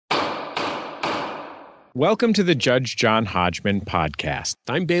Welcome to the Judge John Hodgman podcast.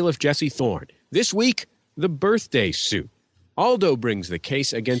 I'm bailiff Jesse Thorne. This week, the birthday suit. Aldo brings the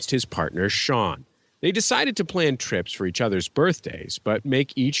case against his partner, Sean. They decided to plan trips for each other's birthdays, but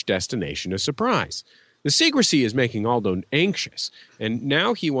make each destination a surprise. The secrecy is making Aldo anxious, and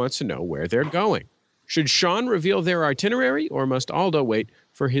now he wants to know where they're going. Should Sean reveal their itinerary, or must Aldo wait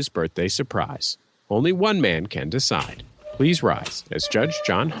for his birthday surprise? Only one man can decide. Please rise as Judge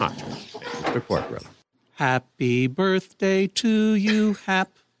John Hodgman enters the courtroom. Happy birthday to you,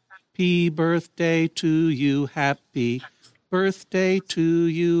 happy birthday to you, happy birthday to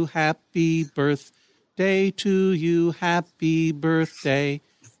you, happy birthday to you, happy birthday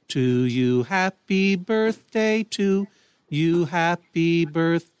to you, happy birthday to you, happy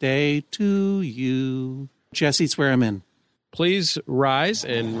birthday to you. Jesse, swear him in. Please rise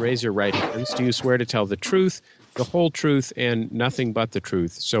and raise your right hands. Do you swear to tell the truth, the whole truth, and nothing but the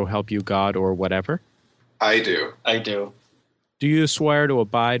truth, so help you God or whatever? I do. Do you swear to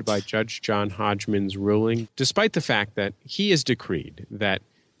abide by Judge John Hodgman's ruling, despite the fact that he has decreed that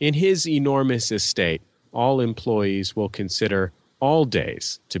in his enormous estate, all employees will consider all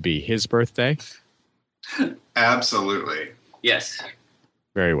days to be his birthday? Absolutely. Yes.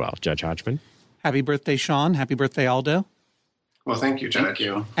 Very well, Judge Hodgman. Happy birthday, Sean. Happy birthday, Aldo. Well, thank you, Judge. Thank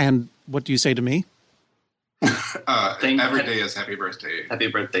you. And what do you say to me? Every day is happy birthday. Happy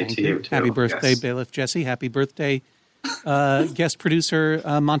birthday Thank to you, too. Happy birthday, Yes. Bailiff Jesse. Happy birthday, guest producer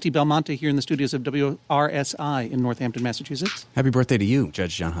Monty Belmonte here in the studios of WRSI in Northampton, Massachusetts. Happy birthday to you,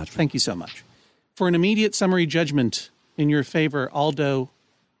 Judge John Hodgman. Thank you so much. For an immediate summary judgment in your favor, Aldo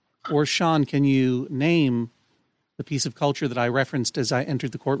or Sean, can you name the piece of culture that I referenced as I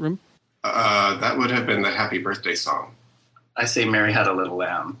entered the courtroom? That would have been the happy birthday song. I say Mary Had a Little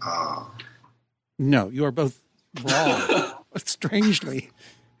Lamb. No, you are both wrong, strangely.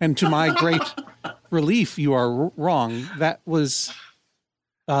 And to my great relief, you are wrong. That was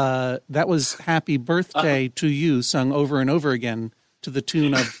Happy Birthday to You, sung over and over again to the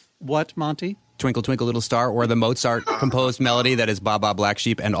tune of what, Monty? Twinkle, Twinkle, Little Star, or the Mozart-composed melody that is Ba Ba Black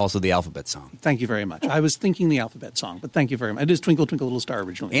Sheep, and also the alphabet song. Thank you very much. I was thinking the alphabet song, but thank you very much. It is Twinkle, Twinkle, Little Star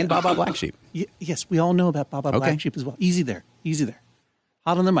originally. And Ba Ba Black Sheep. Yes, we all know about Ba Ba Black Sheep as well. Easy there.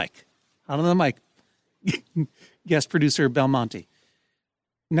 Hot on the mic. Guest producer Belmonte.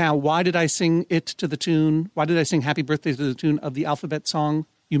 Now, why did I sing it to the tune? Why did I sing Happy Birthday to the tune of the alphabet song?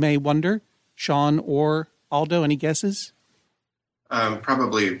 You may wonder. Sean or Aldo, any guesses?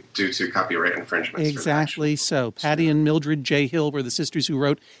 Probably due to copyright infringements. Exactly so. Patty and Mildred J. Hill were the sisters who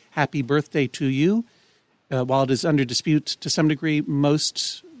wrote Happy Birthday to You. While it is under dispute to some degree,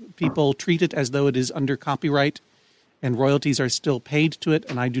 most people treat it as though it is under copyright, and royalties are still paid to it,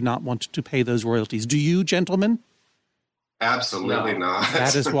 and I do not want to pay those royalties. Do you, gentlemen? Absolutely not.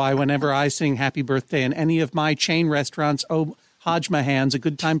 That is why whenever I sing Happy Birthday in any of my chain restaurants, Hodgmahan's, a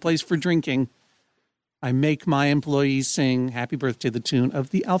good time place for drinking, I make my employees sing Happy Birthday to the tune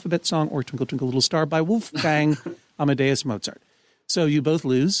of the alphabet song or Twinkle, Twinkle, Little Star by Wolfgang Amadeus Mozart. So you both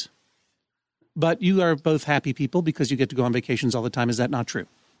lose, but you are both happy people because you get to go on vacations all the time. Is that not true?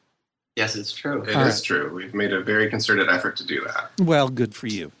 Yes, it's true. It is true. We've made a very concerted effort to do that. Well, good for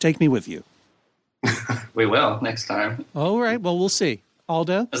you. Take me with you. We will next time. All right. Well, we'll see.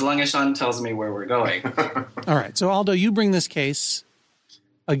 Aldo? As long as Sean tells me where we're going. All right. So, Aldo, you bring this case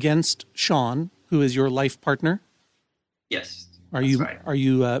against Sean, who is your life partner. Yes. Are you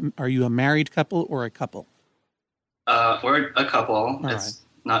a married couple or a couple? We're a couple. All it's right.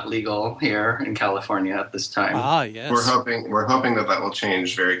 not legal here in California at this time. Ah, yes. We're hoping that will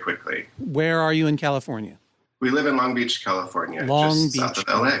change very quickly. Where are you in California? We live in Long Beach, California, Long just Beach, south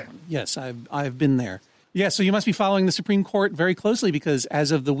of LA. Yes, I've been there. Yeah, so you must be following the Supreme Court very closely because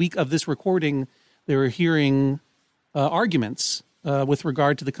as of the week of this recording, they were hearing arguments with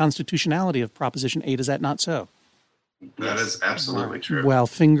regard to the constitutionality of Proposition 8. Is that not so? That is absolutely true. Well,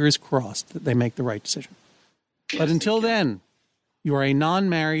 fingers crossed that they make the right decision. Yes, But until then, you are a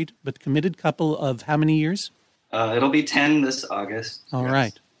non-married but committed couple of how many years? It'll be 10 this August. All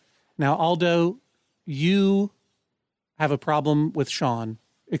right. Now, Aldo, you have a problem with Sean.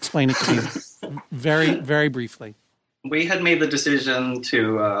 Explain it to me very, very briefly. We had made the decision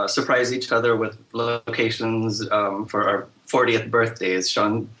to surprise each other with locations for our 40th birthdays.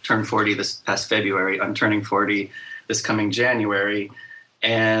 Sean turned 40 this past February. I'm turning 40 this coming January.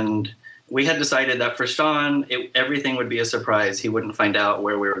 And we had decided that for Sean, everything would be a surprise. He wouldn't find out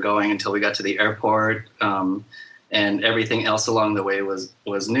where we were going until we got to the airport. And everything else along the way was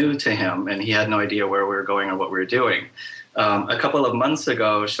new to him. And he had no idea where we were going or what we were doing. A couple of months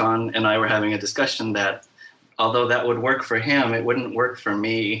ago, Sean and I were having a discussion that although that would work for him, it wouldn't work for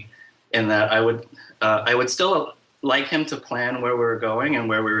me. in that I would still like him to plan where we were going and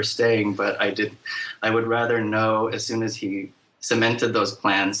where we were staying, but I would rather know as soon as he cemented those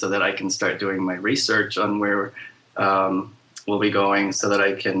plans so that I can start doing my research on where we'll be going, so that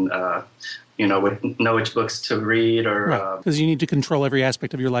I can know which books to read, or because you need to control every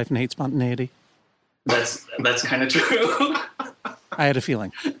aspect of your life and hate spontaneity. That's kind of true. I had a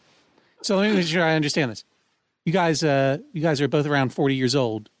feeling. So let me make sure I understand this. You guys are both around 40 years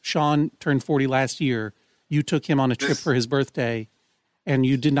old. Sean turned 40 last year. You took him on a trip for his birthday, and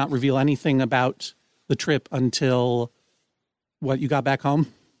you did not reveal anything about the trip until you got back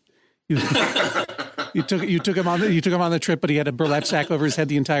home. You took him on the trip, but he had a burlap sack over his head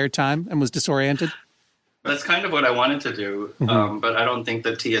the entire time and was disoriented. That's kind of what I wanted to do, but I don't think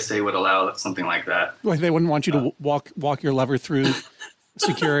the TSA would allow something like that. Well, they wouldn't want you to walk your lover through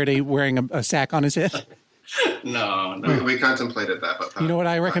security wearing a sack on his head. No. We contemplated that, but you know what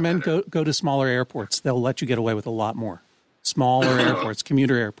I recommend? Go to smaller airports. They'll let you get away with a lot more. Smaller airports,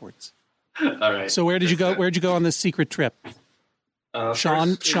 commuter airports. All right. So where'd you go? Where'd you go on this secret trip?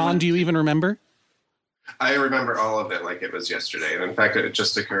 Sean, do you even remember? I remember all of it like it was yesterday. And in fact, it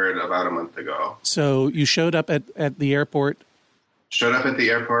just occurred about a month ago. So you showed up at the airport? Showed up at the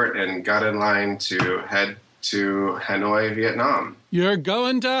airport and got in line to head to Hanoi, Vietnam. You're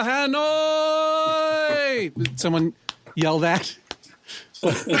going to Hanoi! Someone yell that?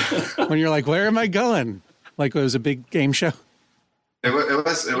 When you're like, where am I going? Like it was a big game show? It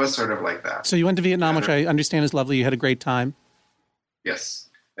was sort of like that. So you went to Vietnam, which I understand is lovely. You had a great time. Yes.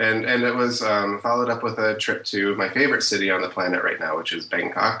 And it was followed up with a trip to my favorite city on the planet right now, which is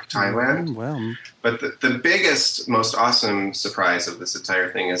Bangkok, Thailand. Well, but the biggest, most awesome surprise of this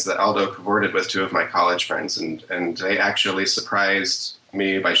entire thing is that Aldo cavorted with two of my college friends, and they actually surprised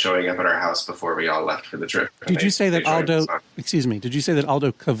me by showing up at our house before we all left for the trip. Did you say that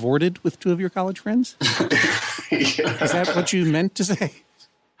Aldo cavorted with two of your college friends? Yeah. Is that what you meant to say?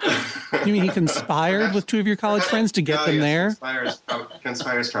 You mean he conspired with two of your college friends to get them there?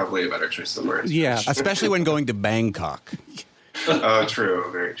 Conspires probably a better choice than words. Yeah. Especially when going to Bangkok. Oh, true.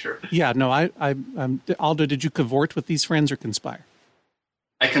 Very true. Yeah, no, Aldo, did you cavort with these friends or conspire?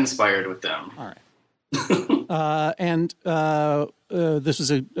 I conspired with them. All right. And this was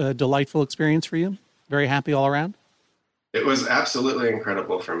a delightful experience for you? Very happy all around? It was absolutely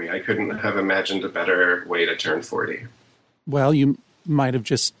incredible for me. I couldn't have imagined a better way to turn 40. Well, you might have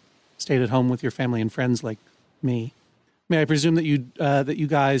just stayed at home with your family and friends like me. May I presume that you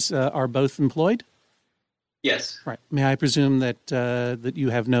guys are both employed? Yes. Right. May I presume that you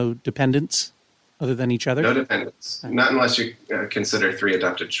have no dependents other than each other? No dependents. Right. Not unless you consider 3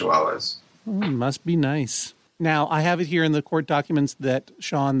 adopted chihuahuas. Oh, must be nice. Now, I have it here in the court documents that,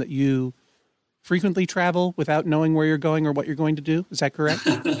 Sean, that you frequently travel without knowing where you're going or what you're going to do. Is that correct?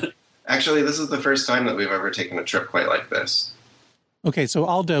 Actually, this is the first time that we've ever taken a trip quite like this. Okay, so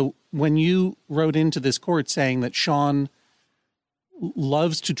Aldo, when you wrote into this court saying that Sean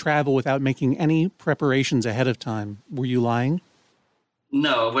loves to travel without making any preparations ahead of time, were you lying?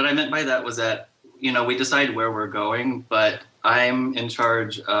 No, what I meant by that was that, we decide where we're going, but I'm in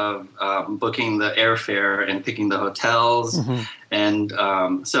charge of booking the airfare and picking the hotels, and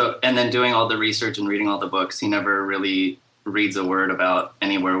then doing all the research and reading all the books. He never really reads a word about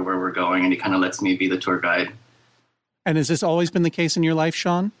anywhere where we're going, and he kind of lets me be the tour guide. And has this always been the case in your life,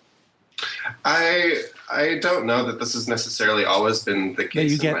 Sean? I don't know that this has necessarily always been the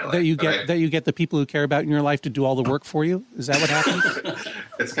case in my life. That you get the people who care about in your life to do all the work for you? Is that what happens?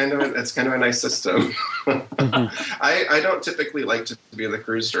 It's kind of a nice system. I don't typically like to be the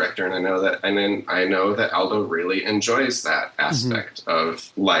cruise director, and I know that Aldo really enjoys that aspect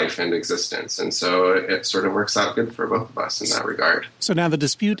of life and existence, and so it sort of works out good for both of us in that regard. So now the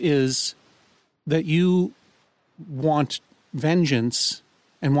dispute is that you want vengeance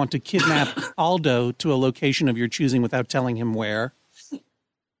and want to kidnap Aldo to a location of your choosing without telling him where. And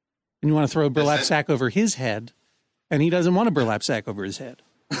you want to throw a burlap sack over his head, and he doesn't want a burlap sack over his head.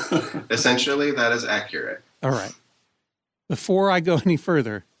 Essentially, that is accurate. All right. Before I go any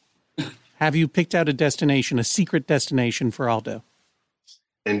further, have you picked out a secret destination for Aldo?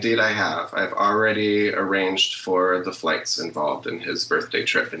 Indeed, I have. I've already arranged for the flights involved in his birthday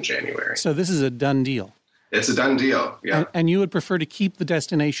trip in January. So this is a done deal. It's a done deal, yeah. And you would prefer to keep the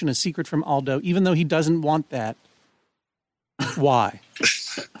destination a secret from Aldo, even though he doesn't want that. Why?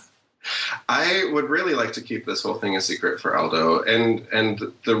 I would really like to keep this whole thing a secret for Aldo.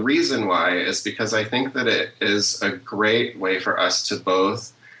 And the reason why is because I think that it is a great way for us to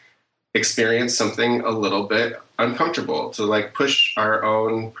both experience something a little bit uncomfortable, to push our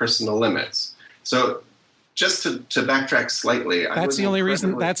own personal limits. So just to backtrack slightly, that's the only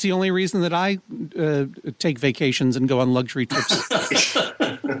reason. That's the only reason that I take vacations and go on luxury trips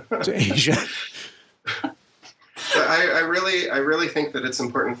to Asia. But I really think that it's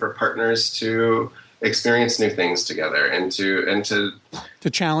important for partners to experience new things together and to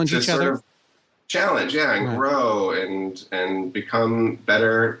challenge each other. Challenge, and grow and become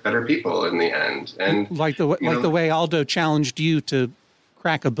better people in the end. And like the way Aldo challenged you to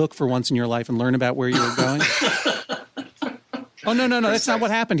crack a book for once in your life and learn about where you were going. Oh no, that's not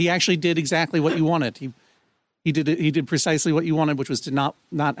what happened. He actually did exactly what you wanted. He did precisely what you wanted, which was to not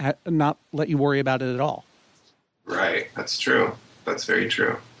let you worry about it at all. Right, that's true. That's very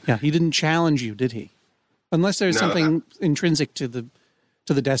true. Yeah, he didn't challenge you, did he? Unless there's something intrinsic to the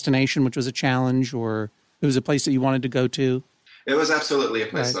destination, which was a challenge, or it was a place that you wanted to go to. It was absolutely a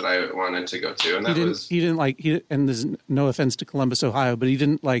place that I wanted to go to, and and there's no offense to Columbus, Ohio, but he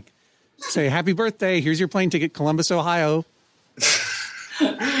didn't say, "Happy birthday! Here's your plane ticket, Columbus, Ohio."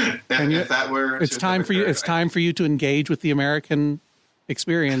 If that were, it's time for you. It's time for you to engage with the American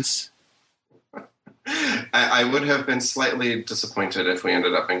experience. I would have been slightly disappointed if we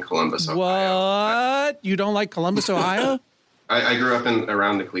ended up in Columbus, Ohio. What? You don't like Columbus, Ohio? I grew up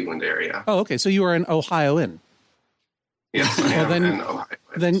around the Cleveland area. Oh, okay. So you are an Ohioan. Yes, I am an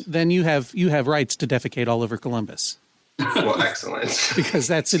Ohioan. Then you have rights to defecate all over Columbus. Well, excellent. Because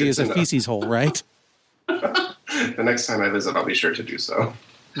that city is a feces hole, right? The next time I visit, I'll be sure to do so.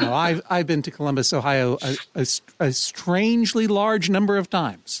 No, I've been to Columbus, Ohio, a strangely large number of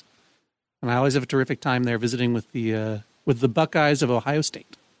times, and I always have a terrific time there visiting with the Buckeyes of Ohio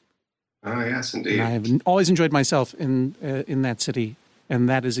State. Oh, yes, indeed. And I've always enjoyed myself in that city, and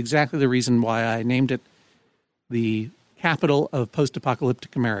that is exactly the reason why I named it the capital of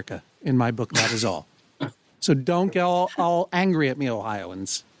post-apocalyptic America in my book, That Is All. So don't get all angry at me,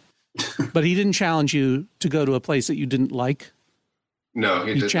 Ohioans. But he didn't challenge you to go to a place that you didn't like. No,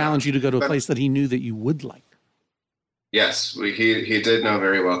 he did challenged you to go to a place that he knew that you would like. Yes, he did know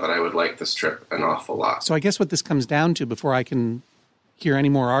very well that I would like this trip an awful lot. So I guess what this comes down to, before I can hear any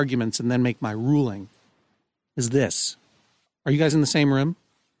more arguments and then make my ruling, is this. Are you guys in the same room?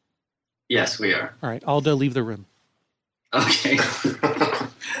 Yes, we are. All right, Aldo, leave the room. Okay.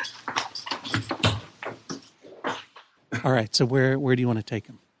 All right, so where do you want to take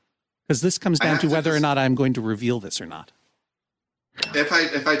him? Because this comes down to whether or not I'm going to reveal this or not.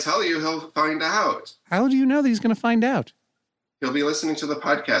 If I tell you, he'll find out. How do you know that he's going to find out? He'll be listening to the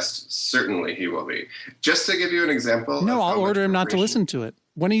podcast. Certainly he will be. Just to give you an example. No, I'll order him not to listen to it.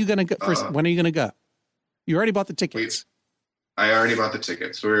 When are you going to go? First, when are you going to go? You already bought the tickets. I already bought the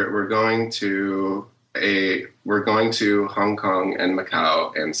tickets. We're going to Hong Kong and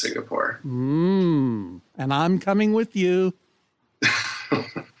Macau and Singapore. And I'm coming with you.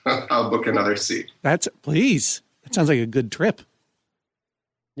 I'll book another seat. Please. That sounds like a good trip.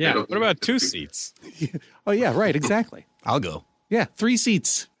 Yeah. What about 2 seats? Oh, yeah, right. Exactly. I'll go. Yeah, 3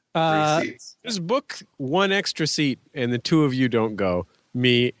 seats. 3 seats. Just book 1 extra seat, and the 2 of you don't go.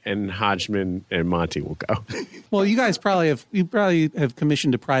 Me and Hodgman and Monty will go. Well, you guys probably have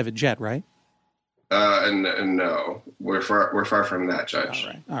commissioned a private jet, right? And no, we're far from that, Judge.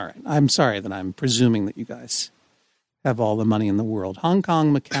 All right. I'm sorry that I'm presuming that you guys have all the money in the world. Hong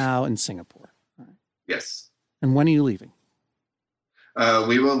Kong, Macau, and Singapore. All right. Yes. And when are you leaving?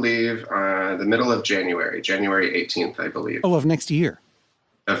 We will leave the middle of January 18th, I believe. Oh, of next year.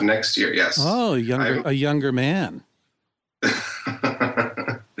 Of next year, yes. Oh, a younger man.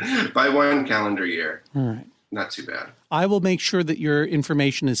 By 1 calendar year. All right. Not too bad. I will make sure that your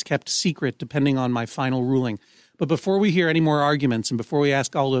information is kept secret depending on my final ruling. But before we hear any more arguments and before we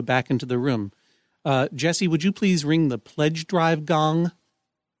ask Aldo back into the room, Jesse, would you please ring the pledge drive gong?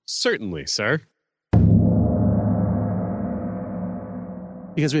 Certainly, sir.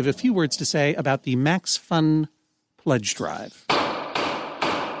 Because we have a few words to say about the Max Fun pledge drive.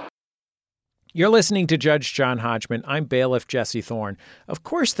 You're listening to Judge John Hodgman. I'm bailiff Jesse Thorne. Of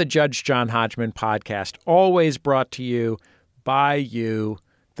course, the Judge John Hodgman podcast, always brought to you by you,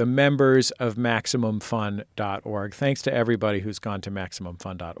 the members of MaximumFun.org. Thanks to everybody who's gone to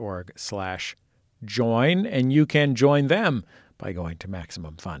MaximumFun.org/join, and you can join them by going to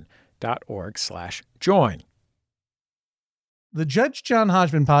MaximumFun.org/join. The Judge John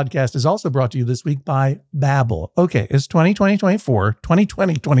Hodgman podcast is also brought to you this week by Babbel. Okay, it's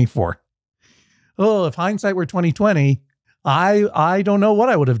 2020-24. Oh, if hindsight were 2020, I don't know what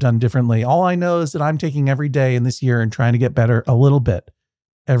I would have done differently. All I know is that I'm taking every day in this year and trying to get better a little bit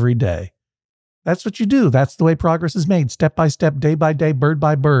every day. That's what you do. That's the way progress is made, step by step, day by day, bird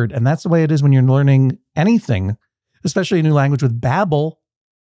by bird. And that's the way it is when you're learning anything, especially a new language with Babbel.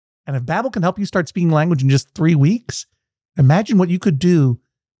 And if Babbel can help you start speaking language in just 3 weeks, imagine what you could do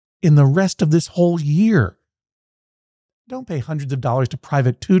in the rest of this whole year. Don't pay hundreds of dollars to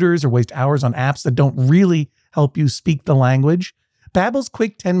private tutors or waste hours on apps that don't really help you speak the language. Babbel's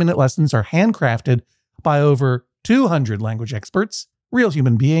quick 10-minute lessons are handcrafted by over 200 language experts, real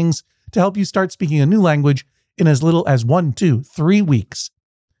human beings, to help you start speaking a new language in as little as 1, 2, 3 weeks.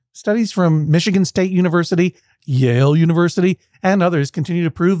 Studies from Michigan State University, Yale University, and others continue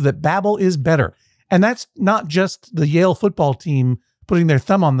to prove that Babbel is better. And that's not just the Yale football team putting their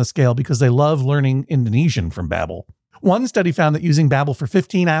thumb on the scale because they love learning Indonesian from Babbel. One study found that using Babbel for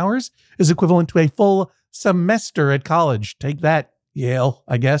 15 hours is equivalent to a full semester at college. Take that, Yale,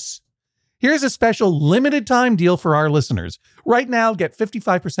 I guess. Here's a special limited time deal for our listeners. Right now, get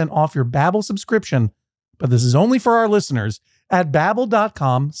 55% off your Babbel subscription, but this is only for our listeners at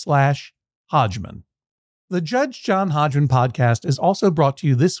babbel.com/Hodgman. The Judge John Hodgman podcast is also brought to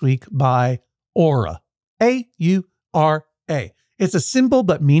you this week by Aura, A-U-R-A. It's a simple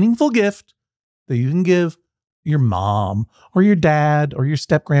but meaningful gift that you can give your mom or your dad or your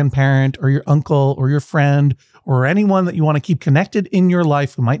step-grandparent or your uncle or your friend or anyone that you want to keep connected in your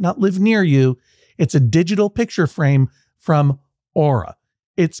life who might not live near you. It's a digital picture frame from Aura.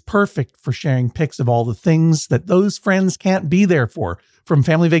 It's perfect for sharing pics of all the things that those friends can't be there for, from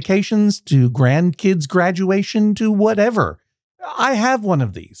family vacations to grandkids' graduation to whatever. I have one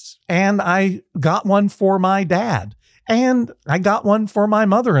of these, and I got one for my dad, and I got one for my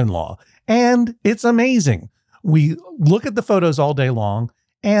mother-in-law, and it's amazing. We look at the photos all day long,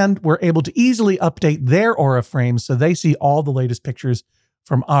 and we're able to easily update their Aura frames so they see all the latest pictures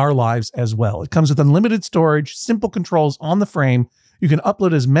from our lives as well. It comes with unlimited storage, simple controls on the frame. You can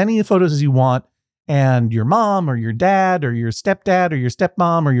upload as many photos as you want, and your mom or your dad or your stepdad or your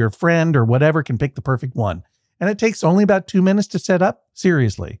stepmom or your friend or whatever can pick the perfect one. And it takes only about 2 minutes to set up.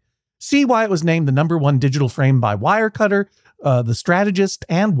 Seriously. See why it was named the #1 digital frame by Wirecutter, The Strategist,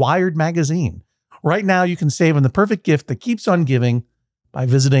 and Wired Magazine. Right now, you can save on the perfect gift that keeps on giving by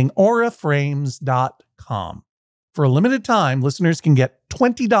visiting auraframes.com. For a limited time, listeners can get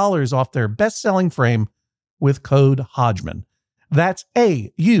 $20 off their best-selling frame with code Hodgman. That's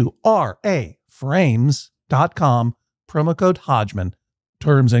A-U-R-A frames.com, promo code Hodgman.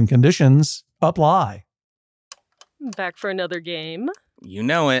 Terms and conditions apply. Back for another game. You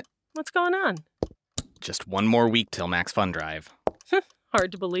know it. What's going on? Just one more week till Max Fun Drive.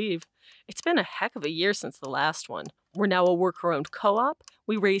 Hard to believe. It's been a heck of a year since the last one. We're now a worker-owned co-op.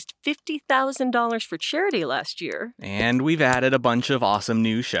 We raised $50,000 for charity last year. And we've added a bunch of awesome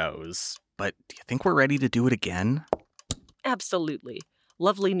new shows. But do you think we're ready to do it again? Absolutely.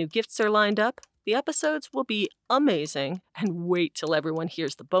 Lovely new gifts are lined up. The episodes will be amazing. And wait till everyone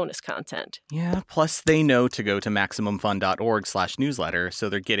hears the bonus content. Yeah, plus they know to go to MaximumFun.org/newsletter, so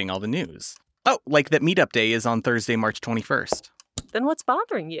they're getting all the news. Oh, like that meetup day is on Thursday, March 21st. Then what's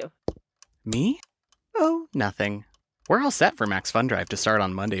bothering you? Me? Oh, nothing. We're all set for Max Fun Drive to start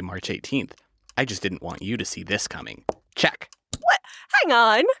on Monday, March 18th. I just didn't want you to see this coming. Check. What? Hang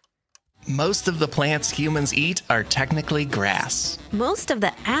on. Most of the plants humans eat are technically grass. Most of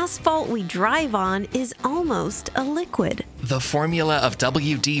the asphalt we drive on is almost a liquid. The formula of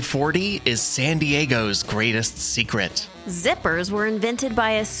WD-40 is San Diego's greatest secret. Zippers were invented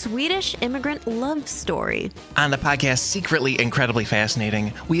by a Swedish immigrant love story. On the podcast Secretly Incredibly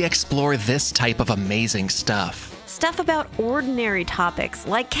Fascinating, we explore this type of amazing stuff. Stuff about ordinary topics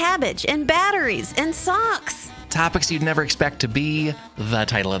like cabbage and batteries and socks. Topics you'd never expect to be the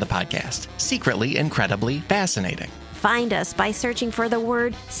title of the podcast. Secretly Incredibly Fascinating. Find us by searching for the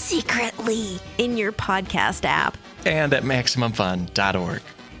word secretly in your podcast app. And at MaximumFun.org.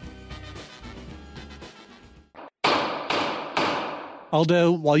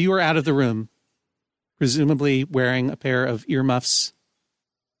 Aldo, while you were out of the room, presumably wearing a pair of earmuffs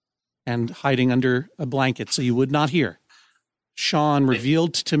and hiding under a blanket so you would not hear, Sean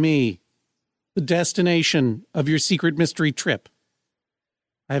revealed to me the destination of your secret mystery trip.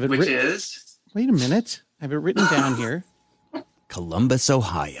 I have it Which is? Wait a minute. I have it written down here. Columbus,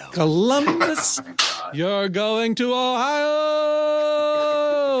 Ohio. Columbus, you're going to Ohio.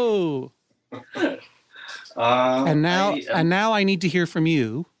 And now I need to hear from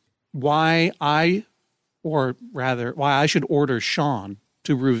you why I should order Sean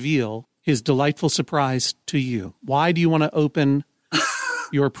to reveal his delightful surprise to you. Why do you want to open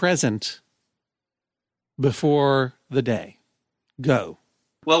your present before the day? Go.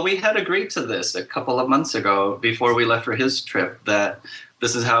 Well, we had agreed to this a couple of months ago before we left for his trip, that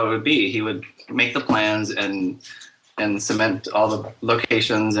this is how it would be. He would make the plans and cement all the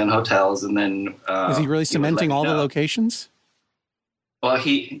locations and hotels, and then is he really cementing all the locations? Well,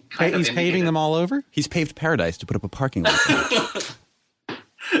 he's paving them all over? He's paved paradise to put up a parking lot.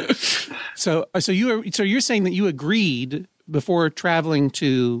 So you're saying that you agreed before traveling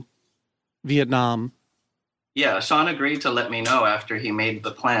to Vietnam? Yeah, Sean agreed to let me know after he made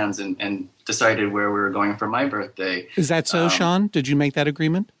the plans and decided where we were going for my birthday. Is that so, Sean? Did you make that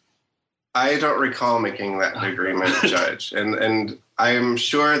agreement? I don't recall making that agreement, Judge. And I'm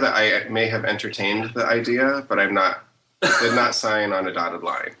sure that I may have entertained the idea, but did not sign on a dotted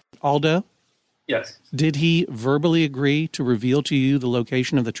line. Aldo? Yes. Did he verbally agree to reveal to you the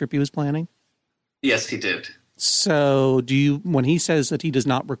location of the trip he was planning? Yes, he did. So when he says that he does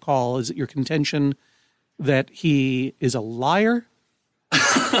not recall, is it your contention that he is a liar?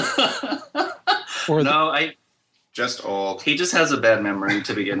 Just old. He just has a bad memory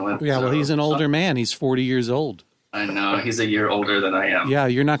to begin with. Yeah, well, he's an older man. He's 40 years old. I know. He's a year older than I am. Yeah,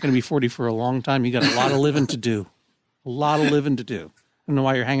 you're not going to be 40 for a long time. You got a lot of living to do. I don't know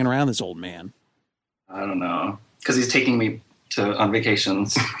why you're hanging around this old man. I don't know. Because he's taking me on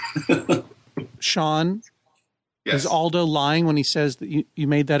vacations. Sean, yes. Is Aldo lying when he says that you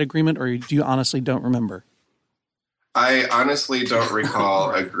made that agreement, or do you honestly don't remember? I honestly don't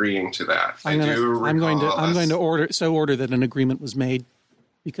recall agreeing to that. I'm going to order that an agreement was made,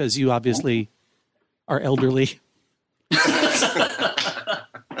 because you obviously are elderly.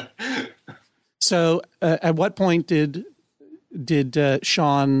 So, at what point did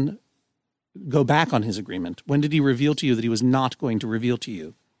Sean go back on his agreement? When did he reveal to you that he was not going to reveal to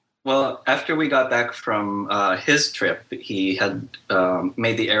you? Well, after we got back from his trip, he had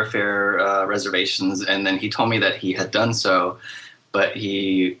made the airfare reservations, and then he told me that he had done so, but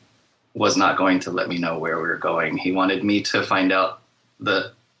he was not going to let me know where we were going. He wanted me to find out in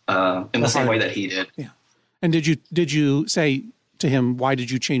the same way that he did. Yeah. And did you say to him, why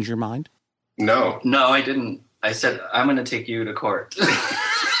did you change your mind? No, I didn't. I said, I'm going to take you to court.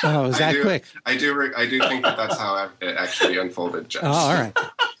 Oh, is that quick? I do think that's how it actually unfolded, Judge. Oh, all right.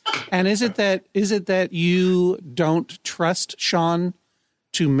 And is it that you don't trust Sean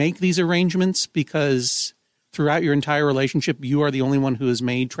to make these arrangements because throughout your entire relationship, you are the only one who has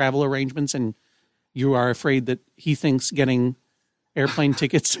made travel arrangements, and you are afraid that he thinks getting airplane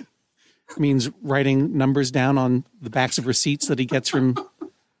tickets means writing numbers down on the backs of receipts that he gets from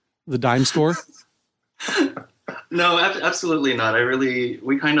the dime store? No, absolutely not.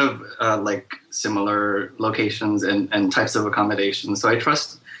 We kind of like similar locations and types of accommodations. So I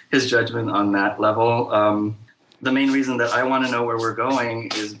trust his judgment on that level. The main reason that I want to know where we're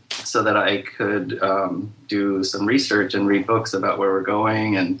going is so that I could do some research and read books about where we're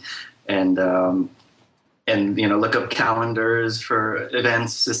going and look up calendars for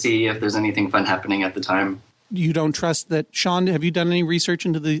events to see if there's anything fun happening at the time. You don't trust that, Sean? Have you done any research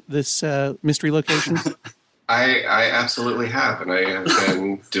into this mystery location? I absolutely have, and I have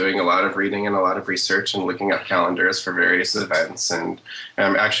been doing a lot of reading and a lot of research and looking up calendars for various events, and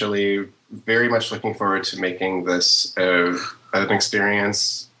I'm actually very much looking forward to making this an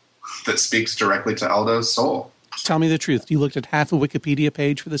experience that speaks directly to Aldo's soul. Tell me the truth. You looked at half a Wikipedia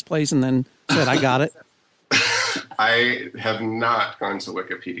page for this place and then said, I got it? I have not gone to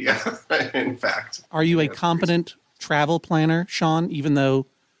Wikipedia, in fact. Are you a competent travel planner, Sean, even though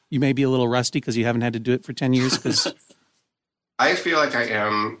you may be a little rusty because you haven't had to do it for 10 years? Because I feel like I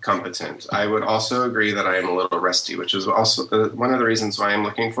am competent. I would also agree that I am a little rusty, which is also one of the reasons why I'm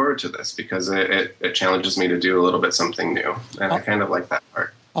looking forward to this, because it challenges me to do a little bit something new. And I kind of like that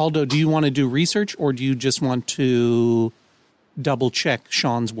part. Aldo, do you want to do research, or do you just want to double check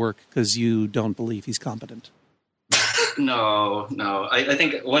Sean's work because you don't believe he's competent? No. I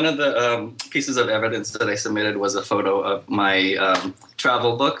think one of the pieces of evidence that I submitted was a photo of my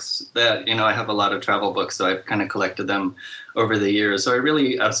travel books that, I have a lot of travel books, so I've kind of collected them over the years. So I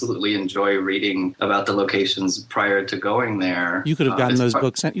really absolutely enjoy reading about the locations prior to going there. You could have gotten those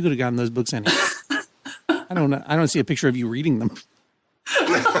books. You could have gotten those books anyway. I don't see a picture of you reading them.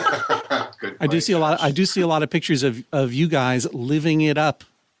 I do see a lot of pictures of you guys living it up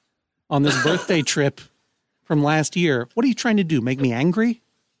on this birthday trip from last year. What are you trying to do? Make me angry?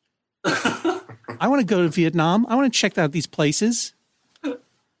 I want to go to Vietnam. I want to check out these places.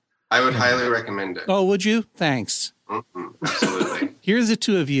 I would highly recommend it. Oh, would you? Thanks. Mm-hmm. Absolutely. Here's the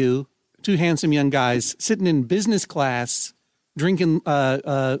two of you, two handsome young guys, sitting in business class, drinking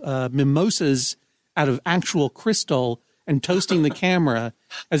mimosas out of actual crystal and toasting the camera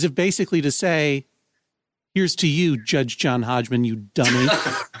as if basically to say, here's to you, Judge John Hodgman, you dummy.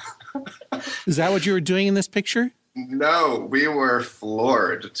 Is that what you were doing in this picture? No, we were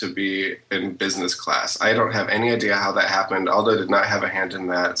floored to be in business class. I don't have any idea how that happened. Aldo did not have a hand in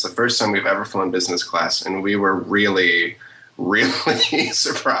that. It's the first time we've ever flown business class, and we were really, really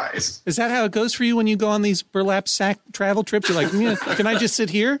surprised. Is that how it goes for you when you go on these burlap sack travel trips? You're like, yeah, can I just sit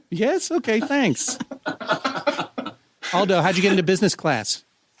here? Yes? Okay, thanks. Aldo, how'd you get into business class?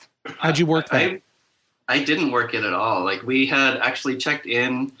 How'd you work that? I didn't work it at all. Like, we had actually checked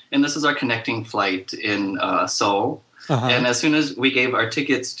in, and this is our connecting flight in Seoul. Uh-huh. And as soon as we gave our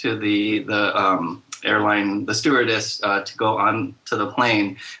tickets to the airline, the stewardess, to go on to the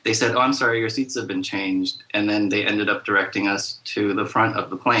plane, they said, "Oh, I'm sorry, your seats have been changed." And then they ended up directing us to the front of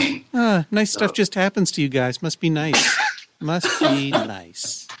the plane. Nice stuff just happens to you guys. Must be nice. Must be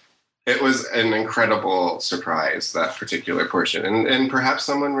nice. It was an incredible surprise, that particular portion. And perhaps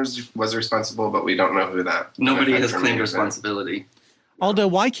someone was responsible, but we don't know who that. Nobody has claimed responsibility. Aldo,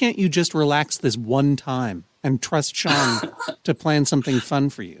 why can't you just relax this one time and trust Sean to plan something fun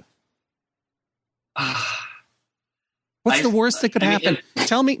for you? What's the worst that could happen?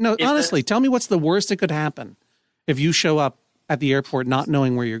 Tell me what's the worst that could happen if you show up at the airport not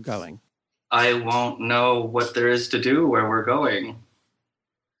knowing where you're going? I won't know what there is to do where we're going.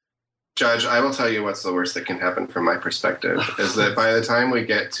 Judge, I will tell you what's the worst that can happen from my perspective is that by the time we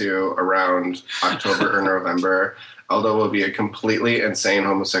get to around October or November, Aldo will be a completely insane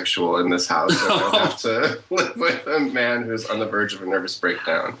homosexual in this house, and I'll have to live with a man who's on the verge of a nervous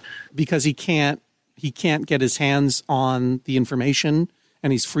breakdown. Because he can't get his hands on the information,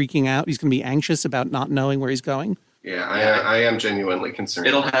 and he's freaking out. He's going to be anxious about not knowing where he's going. Yeah, I am genuinely concerned.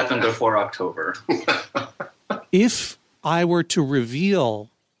 It'll happen before October. If I were to reveal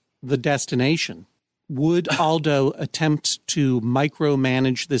the destination, would Aldo attempt to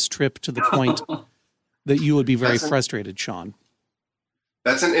micromanage this trip to the point that you would be very frustrated, Sean?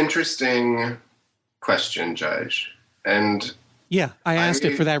 That's an interesting question, Judge. And yeah, I asked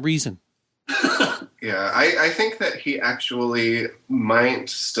it for that reason. Yeah, I think that he actually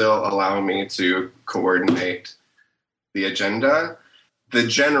might still allow me to coordinate the agenda, the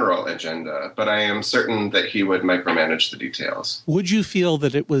general agenda, but I am certain that he would micromanage the details. Would you feel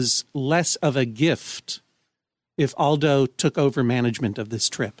that it was less of a gift if Aldo took over management of this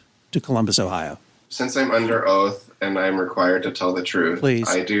trip to Columbus, Ohio? Since I'm under oath and I'm required to tell the truth, please,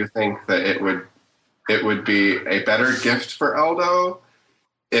 I do think that it would be a better gift for Aldo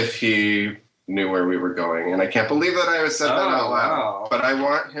if he knew where we were going. And I can't believe that I said that out loud. Wow. But I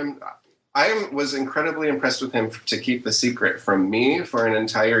want him... I was incredibly impressed with him to keep the secret from me for an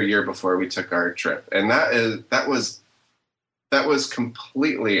entire year before we took our trip. And that was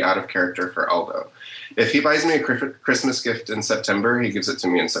completely out of character for Aldo. If he buys me a Christmas gift in September, he gives it to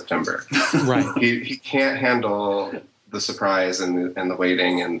me in September. Right. He can't handle the surprise and the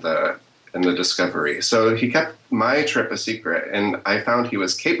waiting and the discovery. So he kept my trip a secret, and I found he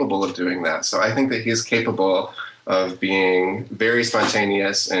was capable of doing that. So I think that he's capable of being very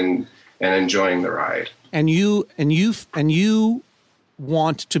spontaneous and enjoying the ride. And you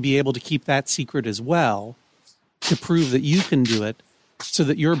want to be able to keep that secret as well, to prove that you can do it, so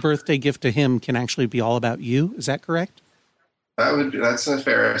that your birthday gift to him can actually be all about you. Is that correct? That's a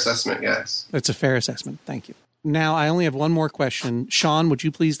fair assessment, yes. That's a fair assessment. Thank you. Now, I only have one more question. Sean, would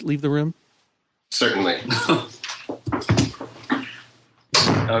you please leave the room? Certainly.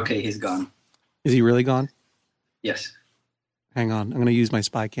 Okay, he's gone. Is he really gone? Yes. Hang on. I'm going to use my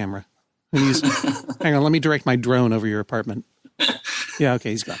spy camera. Hang on. Let me direct my drone over your apartment. Yeah, okay,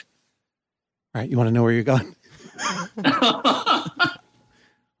 he's gone. All right, you want to know where you're going?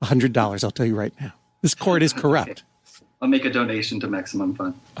 $100, I'll tell you right now. This court is corrupt. Okay. I'll make a donation to Maximum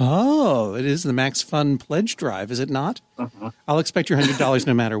Fun. Oh, it is the Max Fun pledge drive, is it not? Uh-huh. I'll expect your $100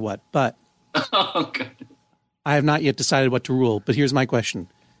 no matter what, but okay. I have not yet decided what to rule, but here's my question.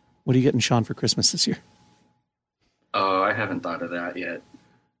 What are you getting Sean for Christmas this year? Oh, I haven't thought of that yet.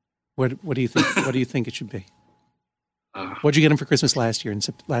 What do you think? What do you think it should be? What'd you get him for Christmas last year,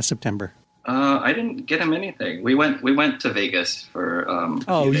 last September? I didn't get him anything. We went to Vegas for.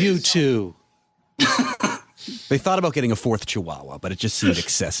 You too. They thought about getting a fourth Chihuahua, but it just seemed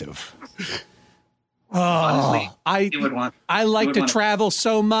excessive. Honestly, I like to travel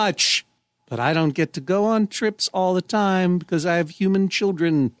so much, but I don't get to go on trips all the time because I have human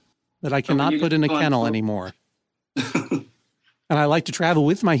children that I cannot put in a kennel anymore. And I like to travel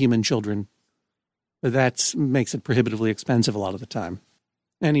with my human children, but that makes it prohibitively expensive a lot of the time.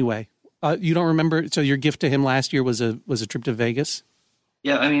 Anyway, you don't remember? So your gift to him last year was a trip to Vegas?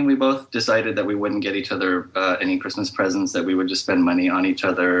 Yeah, I mean, we both decided that we wouldn't get each other any Christmas presents, that we would just spend money on each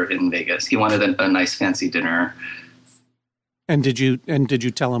other in Vegas. He wanted a nice fancy dinner. And did you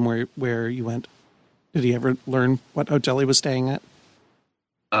tell him where you went? Did he ever learn what hotel he was staying at?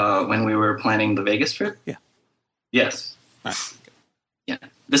 When we were planning the Vegas trip? Yeah. Yes. Right. Yeah.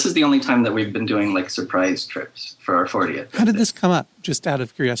 This is the only time that we've been doing like surprise trips for our 40th. How did this come up? Just out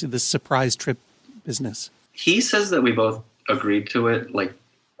of curiosity, this surprise trip business. He says that we both agreed to it like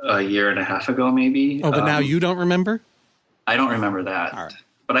a year and a half ago, maybe. Oh, but now you don't remember? I don't remember that. All right.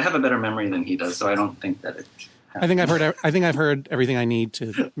 But I have a better memory than he does, so I don't think that it. I think I've heard everything I need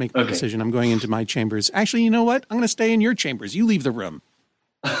to make my decision. I'm going into my chambers. Actually, you know what? I'm going to stay in your chambers. You leave the room.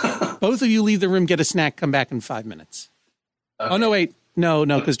 Both of you leave the room, get a snack, come back in 5 minutes. Okay. Oh, no, wait. No,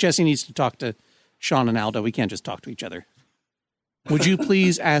 because Jesse needs to talk to Sean and Aldo. We can't just talk to each other. Would you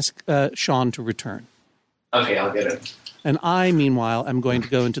please ask Sean to return? Okay, I'll get it. And I, meanwhile, am going to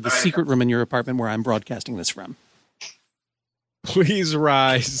go into the secret room in your apartment where I'm broadcasting this from. Please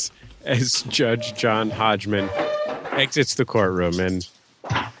rise as Judge John Hodgman exits the courtroom and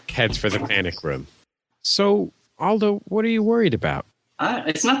heads for the panic room. So, Aldo, what are you worried about?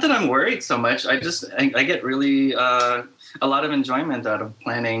 It's not that I'm worried so much. I get really a lot of enjoyment out of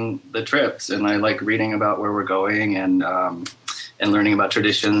planning the trips, and I like reading about where we're going and learning about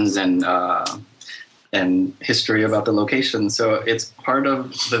traditions and history about the location. So it's part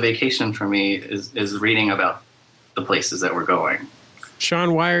of the vacation for me is reading about the places that we're going.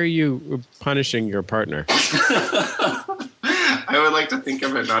 Sean, why are you punishing your partner? I would like to think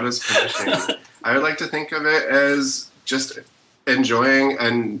of it not as punishing. I would like to think of it as just enjoying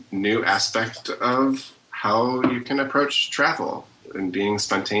a new aspect of how you can approach travel and being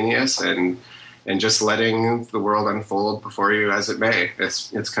spontaneous and just letting the world unfold before you as it may.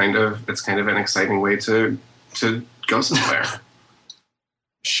 It's kind of an exciting way to go somewhere.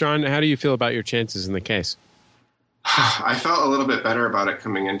 Sean, how do you feel about your chances in the case? I felt a little bit better about it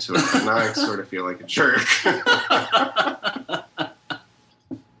coming into it, but now I sort of feel like a jerk.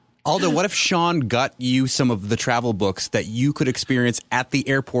 Aldo, what if Sean got you some of the travel books that you could experience at the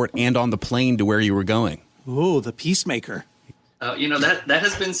airport and on the plane to where you were going? Ooh, the Peacemaker. That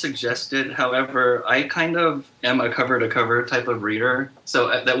has been suggested. However, I kind of am a cover-to-cover type of reader, so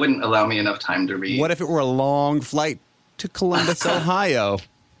that wouldn't allow me enough time to read. What if it were a long flight to Columbus, Ohio?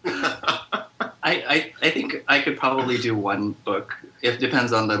 I think I could probably do one book. It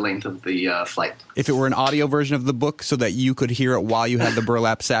depends on the length of the flight. If it were an audio version of the book so that you could hear it while you had the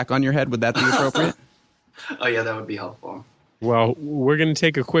burlap sack on your head, would that be appropriate? Oh, yeah, that would be helpful. Well, we're going to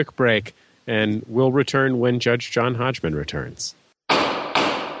take a quick break, and we'll return when Judge John Hodgman returns.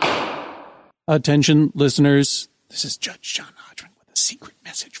 Attention, listeners. This is Judge John Hodgman with a secret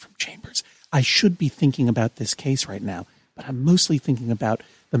message from Chambers. I should be thinking about this case right now, but I'm mostly thinking about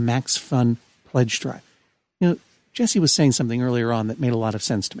the Max Fun pledge drive. Jesse was saying something earlier on that made a lot of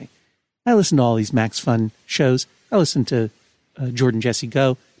sense to me. I listen to all these Max Fun shows. I listen to Jordan Jesse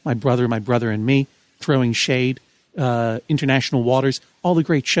Go, My Brother and Me, Throwing Shade, International Waters, all the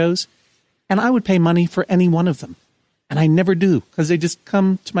great shows. And I would pay money for any one of them. And I never do, because they just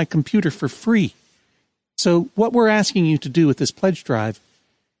come to my computer for free. So what we're asking you to do with this pledge drive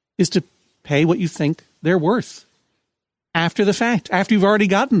is to pay what you think they're worth after the fact, after you've already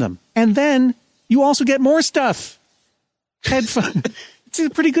gotten them. And then you also get more stuff. Headphone. It's a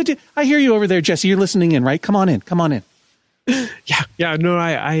pretty good deal. I hear you over there, Jesse. You're listening in, right? Come on in. Yeah. No,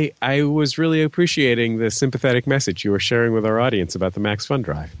 I was really appreciating the sympathetic message you were sharing with our audience about the Max Fun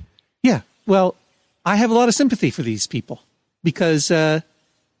Drive. Yeah. Well, I have a lot of sympathy for these people because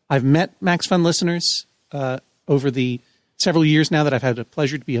I've met Max Fun listeners over the several years now that I've had the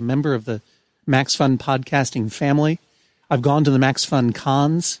pleasure to be a member of the Max Fun podcasting family. I've gone to the Max Fun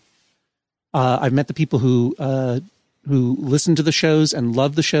cons. I've met the people who listen to the shows and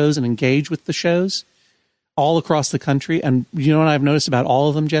love the shows and engage with the shows all across the country. And you know what I've noticed about all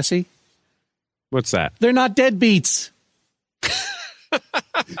of them, Jesse? What's that? They're not deadbeats.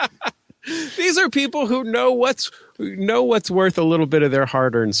 These are people who know what's worth a little bit of their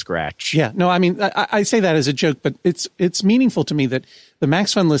hard-earned scratch. Yeah, no, I mean, I say that as a joke, but it's meaningful to me that the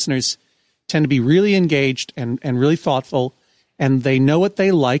Max Fun listeners tend to be really engaged and really thoughtful, and they know what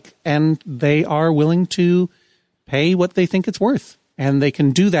they like, and they are willing to pay what they think it's worth. And they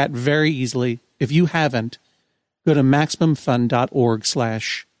can do that very easily. If you haven't, go to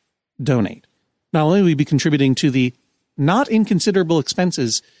MaximumFun.org/donate. Not only will you be contributing to the not inconsiderable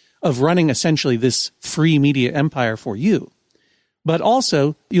expenses of running essentially this free media empire for you, but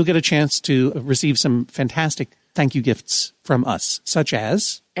also you'll get a chance to receive some fantastic thank you gifts from us, such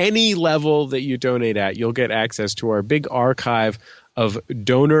as any level that you donate at, you'll get access to our big archive of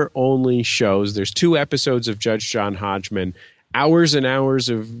donor-only shows. There's 2 episodes of Judge John Hodgman, hours and hours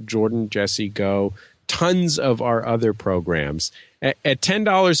of Jordan Jesse Go, tons of our other programs. At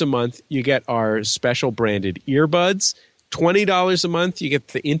 $10 a month, you get our special branded earbuds. $20 a month, you get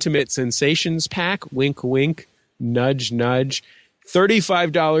the Intimate Sensations Pack, wink, wink, nudge, nudge.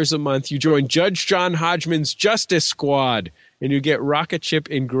 $35 a month, you join Judge John Hodgman's Justice Squad, and you get rocket ship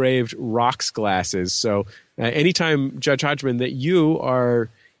engraved rocks glasses. So anytime, Judge Hodgman, that you are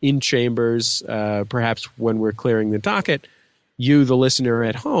in chambers, perhaps when we're clearing the docket, you, the listener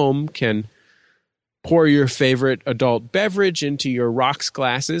at home, can pour your favorite adult beverage into your rocks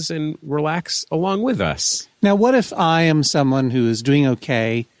glasses and relax along with us. Now, what if I am someone who is doing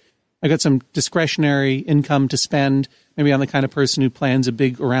okay? I got some discretionary income to spend. Maybe I'm the kind of person who plans a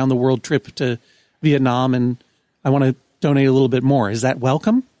big around-the-world trip to Vietnam, and I want to donate a little bit more. Is that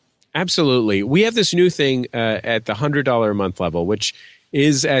welcome? Absolutely. We have this new thing at the $100 a month level, which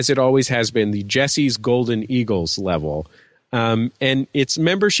is, as it always has been, the Jesse's Golden Eagles level. And it's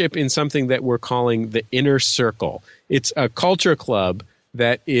membership in something that we're calling the Inner Circle. It's a culture club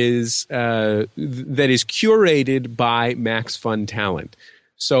that is curated by Max Fun Talent.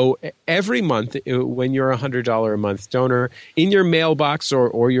 So every month, when you're a $100 a month donor, in your mailbox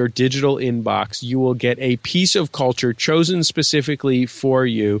or your digital inbox, you will get a piece of culture chosen specifically for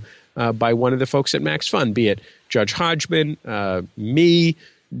you by one of the folks at Max Fun, be it Judge Hodgman, me,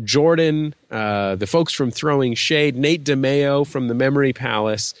 Jordan, the folks from Throwing Shade, Nate DeMeo from the Memory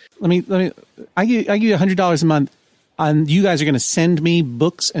Palace. I give you $100 a month, and you guys are going to send me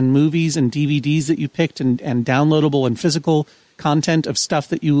books and movies and DVDs that you picked and downloadable and physical content of stuff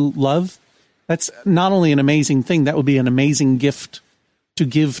that you love. That's not only an amazing thing, that would be an amazing gift to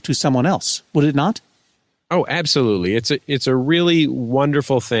give to someone else, would it not? Oh, absolutely. It's a really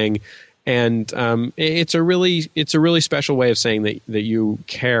wonderful thing. And it's a really special way of saying that you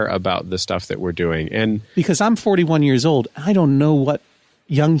care about the stuff that we're doing. And because I'm 41 years old, I don't know what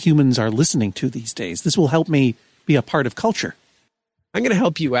young humans are listening to these days. This will help me be a part of culture. I'm going to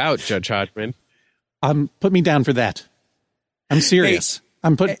help you out, Judge Hodgman. Put me down for that. I'm serious.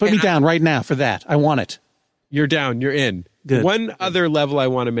 Hey, put me down right now for that. I want it. You're down. You're in. Good. One other level I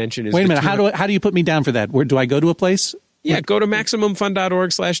want to mention is... Wait a minute. How do you put me down for that? Where do I go to a place? Yeah, go to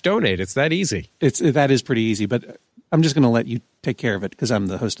MaximumFun.org/donate. It's that easy. That is pretty easy, but I'm just going to let you take care of it because I'm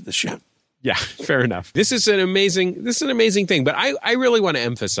the host of the show. Yeah, fair enough. This is an amazing thing, but I really want to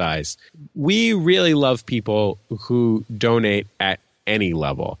emphasize, we really love people who donate at any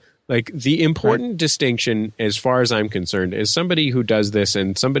level. Like, the important distinction, as far as I'm concerned, is somebody who does this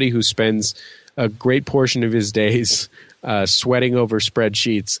and somebody who spends a great portion of his days sweating over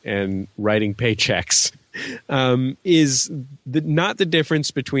spreadsheets and writing paychecks. Is not the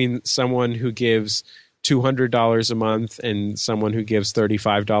difference between someone who gives $200 a month and someone who gives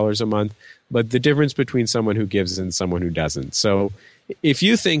 $35 a month, but the difference between someone who gives and someone who doesn't. So if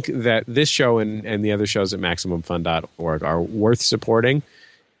you think that this show and the other shows at MaximumFun.org are worth supporting,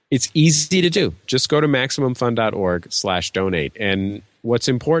 it's easy to do. Just go to MaximumFun.org/donate. And what's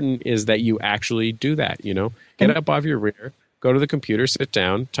important is that you actually do that, Get up off your rear. Go to the computer, sit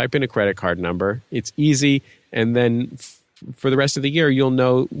down, type in a credit card number. It's easy. And then for the rest of the year, you'll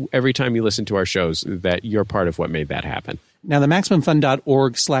know every time you listen to our shows that you're part of what made that happen. Now, the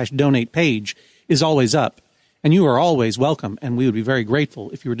MaximumFun.org/donate page is always up, and you are always welcome, and we would be very grateful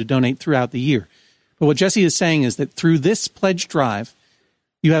if you were to donate throughout the year. But what Jesse is saying is that through this pledge drive,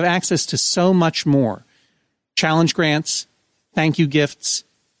 you have access to so much more. Challenge grants, thank you gifts,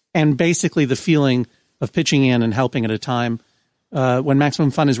 and basically the feeling of pitching in and helping at a time when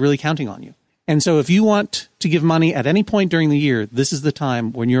Maximum Fun is really counting on you. And so if you want to give money at any point during the year, this is the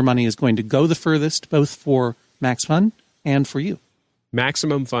time when your money is going to go the furthest, both for Max Fun and for you.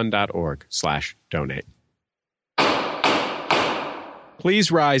 MaximumFun.org/donate.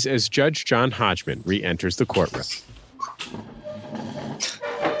 Please rise as Judge John Hodgman re-enters the courtroom.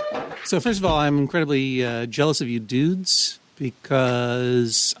 So first of all, I'm incredibly jealous of you dudes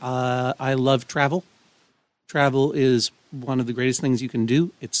because I love travel. Travel is one of the greatest things you can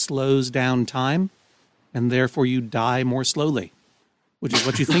do. It slows down time, and therefore you die more slowly, which is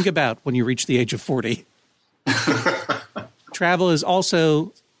what you think about when you reach the age of 40. Travel is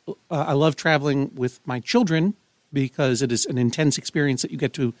also, I love traveling with my children because it is an intense experience that you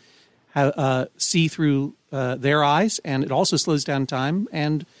get to see through their eyes, and it also slows down time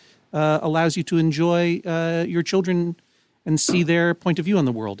and allows you to enjoy your children and see their point of view on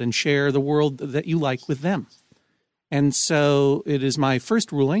the world and share the world that you like with them. And so it is my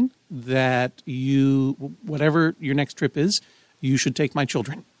first ruling that you, whatever your next trip is, you should take my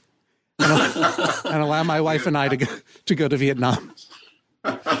children and allow my wife and I to go to Vietnam.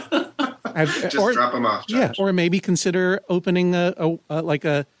 Just drop them off, Judge. Yeah, or maybe consider opening a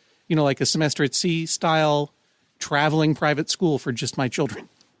semester at sea style traveling private school for just my children.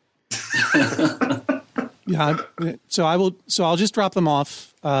 Yeah, so I'll just drop them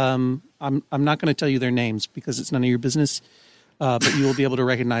off. I'm not going to tell you their names because it's none of your business. but you will be able to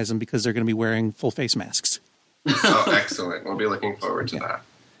recognize them because they're going to be wearing full face masks. Oh, excellent. We'll be looking forward to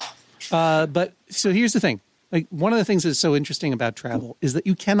that. But so here's the thing. Like, one of the things that's so interesting about travel is that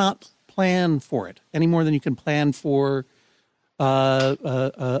you cannot plan for it any more than you can plan for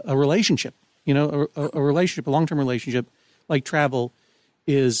a relationship. You know, a relationship, a long-term relationship like travel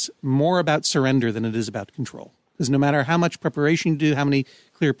is more about surrender than it is about control. Because no matter how much preparation you do, how many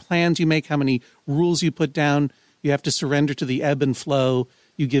clear plans you make, how many rules you put down, you have to surrender to the ebb and flow.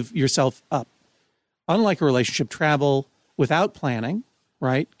 You give yourself up. Unlike a relationship, travel without planning,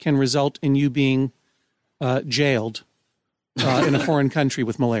 right, can result in you being jailed in a foreign country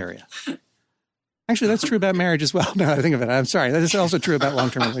with malaria. Actually, that's true about marriage as well. Now I think of it, I'm sorry. That is also true about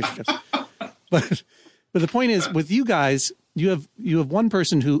long-term relationships. But the point is, with you guys, you have one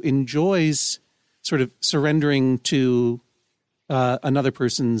person who enjoys sort of surrendering to another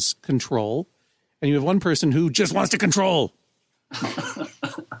person's control, and you have one person who just wants to control.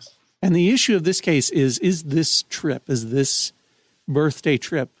 And the issue of this case is this trip, is this birthday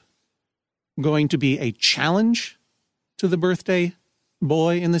trip going to be a challenge to the birthday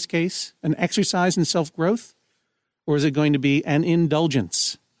boy in this case, an exercise in self-growth, or is it going to be an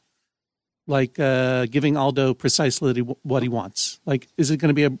indulgence, like giving Aldo precisely what he wants? Like, is it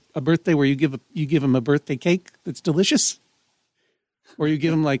going to be a birthday where you give him a birthday cake that's delicious, or you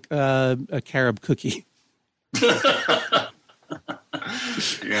give him like a carob cookie?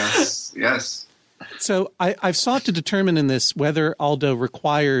 Yes. So I've sought to determine in this whether Aldo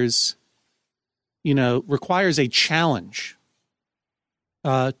requires a challenge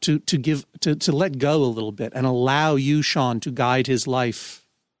to let go a little bit and allow you, Sean, to guide his life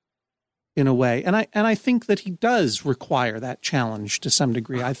in a way. And I think that he does require that challenge to some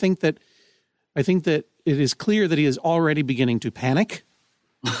degree. I think that it is clear that he is already beginning to panic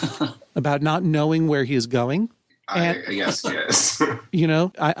about not knowing where he is going. Yes. You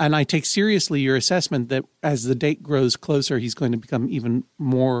know, I take seriously your assessment that as the date grows closer, he's going to become even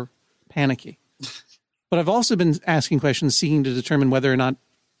more panicky. But I've also been asking questions, seeking to determine whether or not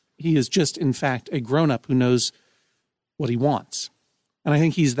he is just, in fact, a grown-up who knows what he wants. And I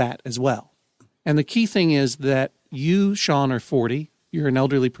think he's that as well. And the key thing is that you, Sean, are 40. You're an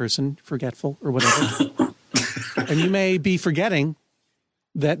elderly person, forgetful or whatever. And you may be forgetting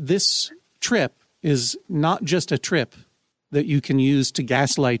that this trip is not just a trip that you can use to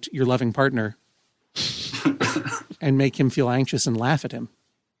gaslight your loving partner and make him feel anxious and laugh at him.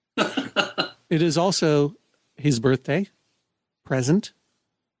 It is also his birthday present,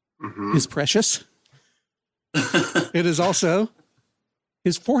 his precious. It is also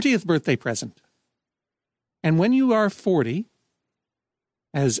his 40th birthday present. And when you are 40,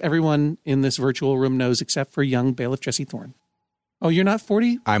 as everyone in this virtual room knows except for young bailiff Jesse Thorne. Oh, you're not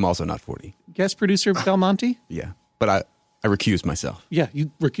 40? I'm also not 40. Guest producer Belmonte? Yeah, but I recuse myself. Yeah,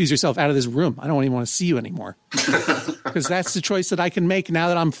 you recuse yourself out of this room. I don't even want to see you anymore. Because that's the choice that I can make now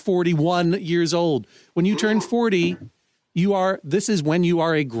that I'm 41 years old. When you turn 40, this is when you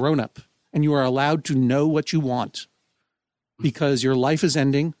are a grown-up and you are allowed to know what you want. Because your life is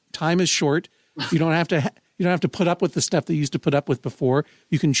ending, time is short. You don't have to put up with the stuff that you used to put up with before.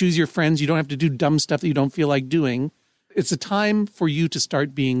 You can choose your friends. You don't have to do dumb stuff that you don't feel like doing. It's a time for you to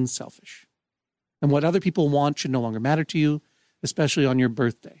start being selfish. And what other people want should no longer matter to you, especially on your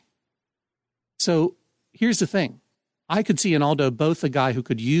birthday. So here's the thing. I could see in Aldo both a guy who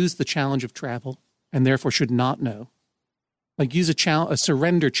could use the challenge of travel and therefore should not know. Like use a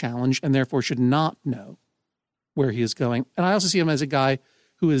surrender challenge and therefore should not know where he is going. And I also see him as a guy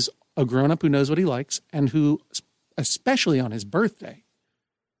who is a grown-up who knows what he likes and who, especially on his birthday,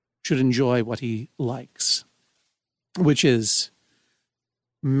 should enjoy what he likes, which is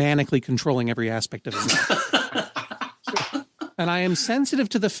manically controlling every aspect of his life. And I am sensitive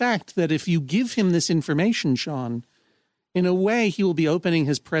to the fact that if you give him this information, Sean, in a way he will be opening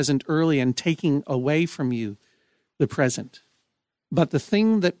his present early and taking away from you the present. But the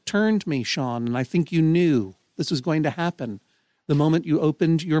thing that turned me, Sean, and I think you knew this was going to happen the moment you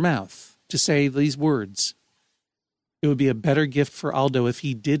opened your mouth to say these words, it would be a better gift for Aldo if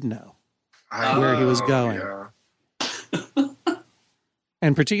he did know where he was going. Yeah.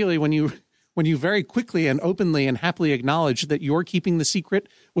 And particularly when you very quickly and openly and happily acknowledge that your keeping the secret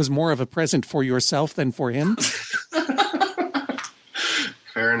was more of a present for yourself than for him.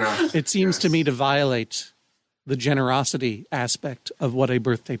 Fair enough. It seems to me to violate the generosity aspect of what a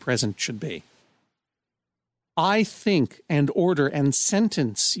birthday present should be. I think and order and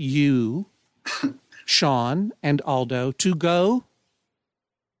sentence you, Sean and Aldo, to go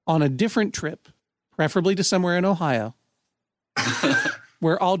on a different trip, preferably to somewhere in Ohio,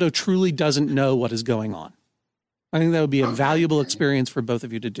 where Aldo truly doesn't know what is going on. I think that would be a valuable experience for both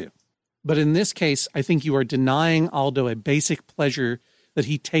of you to do. But in this case, I think you are denying Aldo a basic pleasure that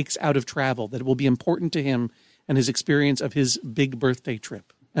he takes out of travel, that will be important to him and his experience of his big birthday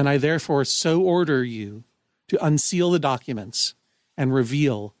trip. And I therefore so order you to unseal the documents and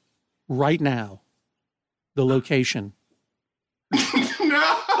reveal right now the location.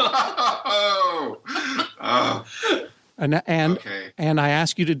 No! And I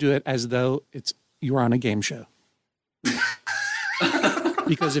ask you to do it as though you're on a game show.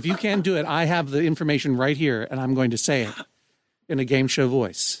 Because if you can't do it, I have the information right here, and I'm going to say it in a game show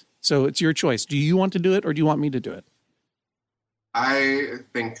voice. So it's your choice. Do you want to do it, or do you want me to do it? I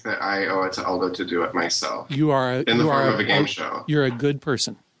think that I owe it to Aldo to do it myself. You are in the form of a game show. You're a good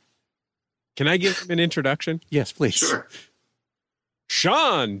person. Can I give him an introduction? Yes, please. Sure.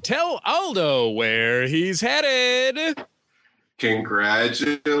 Sean, tell Aldo where he's headed.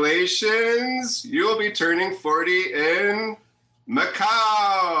 Congratulations. You'll be turning 40 in Macau.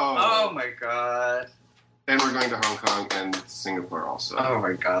 Oh, my God. And we're going to Hong Kong and Singapore also. Oh,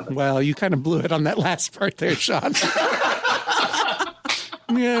 my God. Well, you kind of blew it on that last part there, Sean.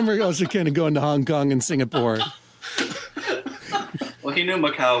 Yeah, we're also kind of going to Hong Kong and Singapore. Well, he knew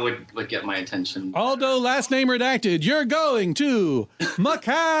Macau would get my attention. Aldo, last name redacted. You're going to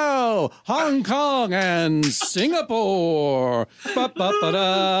Macau, Hong Kong, and Singapore.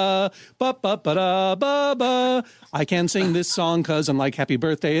 Ba-ba-ba-da, ba-ba-ba-da, ba-ba. I can't sing this song because, unlike Happy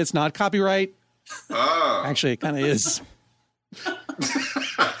Birthday, it's not copyright. Oh. Actually, it kind of is.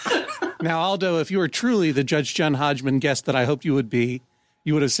 Now, Aldo, if you were truly the Judge John Hodgman guest that I hoped you would be,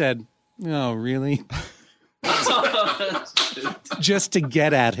 you would have said, "Oh, really?" Just to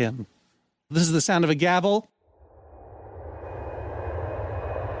get at him. This is the sound of a gavel.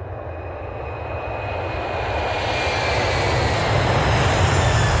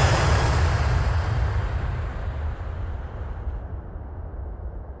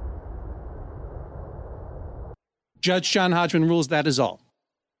 Judge John Hodgman rules that is all.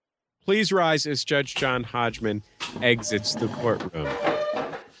 Please rise as Judge John Hodgman exits the courtroom.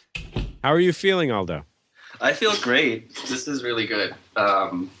 How are you feeling, Aldo? I feel great. This is really good.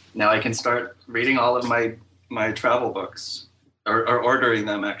 Now I can start reading all of my travel books, or ordering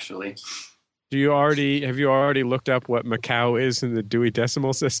them, actually. Have you already looked up what Macau is in the Dewey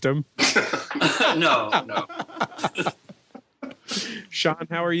Decimal System? No. Sean,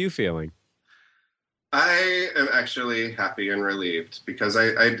 how are you feeling? I am actually happy and relieved because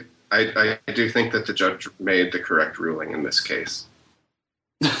I do think that the judge made the correct ruling in this case.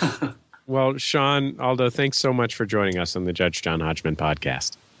 Well, Sean, Aldo, thanks so much for joining us on the Judge John Hodgman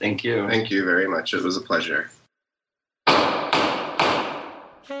podcast. Thank you. Thank you very much. It was a pleasure.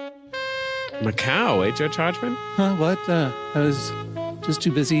 Macau, eh, Judge Hodgman? Huh, what? I was just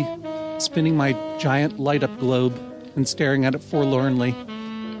too busy spinning my giant light-up globe and staring at it forlornly.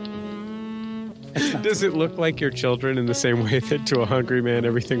 Does it look like your children in the same way that to a hungry man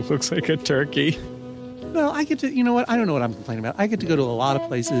everything looks like a turkey? Well, I get to, you know what? I don't know what I'm complaining about. I get to go to a lot of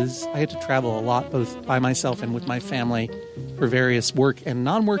places. I get to travel a lot, both by myself and with my family, for various work and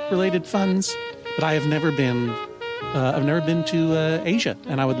non-work related funds. But I have never been. I've never been to Asia,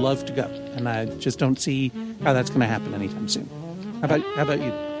 and I would love to go. And I just don't see how that's going to happen anytime soon. How about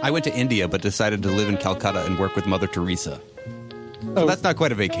you? I went to India, but decided to live in Calcutta and work with Mother Teresa. So that's not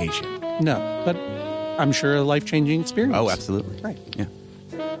quite a vacation. No, but I'm sure a life-changing experience. Oh, absolutely. Right. Yeah.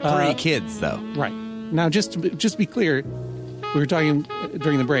 3 kids, though. Right. Now, just to be clear, we were talking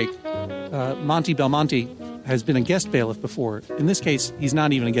during the break, Monty Belmonte has been a guest bailiff before. In this case, he's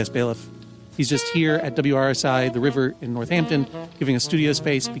not even a guest bailiff. He's just here at WRSI, the River in Northampton, giving us studio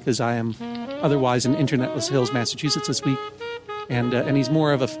space because I am otherwise in Internetless Hills, Massachusetts this week. And he's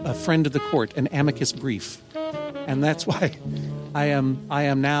more of a friend of the court, an amicus brief. And that's why I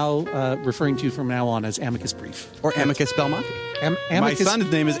am now referring to you from now on as amicus brief. Or amicus Belmonte. My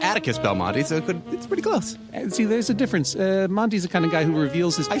son's name is Atticus Belmonte, so it's pretty close. See, there's a difference. Monty's the kind of guy who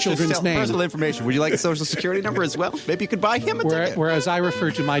reveals his children's name. Personal information. Would you like a social security number as well? Maybe you could buy him a ticket. Whereas I refer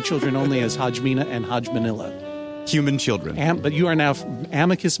to my children only as Hodgmina and Hodgmanilla. Human children. But you are now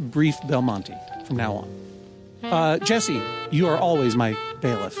amicus brief Belmonte from now on. Jesse, you are always my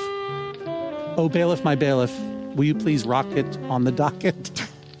bailiff. Oh, bailiff, my bailiff, will you please rock it on the docket?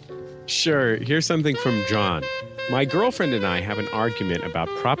 Sure. Here's something from John. My girlfriend and I have an argument about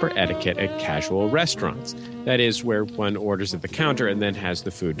proper etiquette at casual restaurants. That is, where one orders at the counter and then has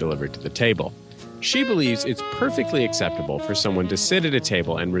the food delivered to the table. She believes it's perfectly acceptable for someone to sit at a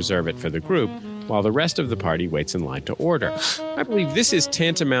table and reserve it for the group, while the rest of the party waits in line to order. I believe this is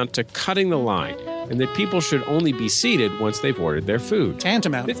tantamount to cutting the line, and that people should only be seated once they've ordered their food.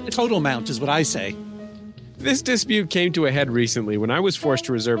 Tantamount. Total mount is what I say. This dispute came to a head recently when I was forced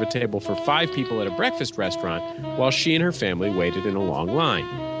to reserve a table for 5 people at a breakfast restaurant while she and her family waited in a long line.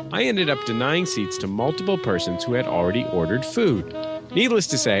 I ended up denying seats to multiple persons who had already ordered food. Needless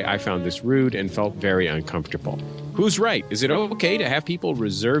to say, I found this rude and felt very uncomfortable. Who's right? Is it okay to have people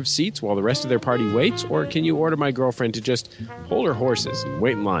reserve seats while the rest of their party waits, or can you order my girlfriend to just hold her horses and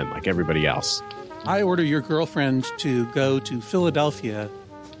wait in line like everybody else? I order your girlfriend to go to Philadelphia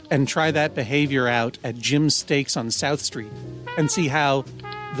and try that behavior out at Jim's Steaks on South Street and see how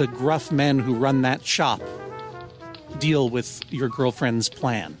the gruff men who run that shop deal with your girlfriend's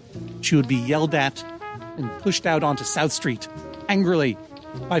plan. She would be yelled at and pushed out onto South Street angrily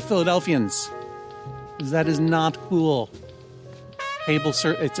by Philadelphians. That is not cool.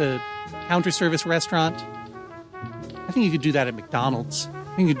 It's a counter service restaurant. I think you could do that at McDonald's.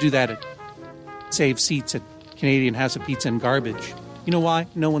 I think you could do that at Save Seats at Canadian House of Pizza and Garbage. You know why?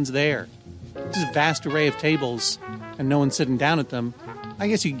 No one's there. There's a vast array of tables and no one's sitting down at them. I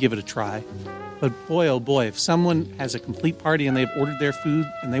guess you could give it a try. But boy, oh boy, if someone has a complete party and they've ordered their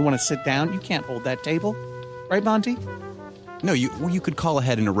food and they want to sit down, you can't hold that table. Right, Monty? No, you could call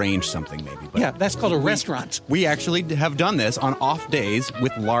ahead and arrange something maybe. But yeah, that's called a restaurant. We actually have done this on off days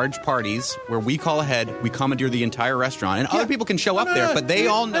with large parties where we call ahead, we commandeer the entire restaurant, and other people can show up there, but they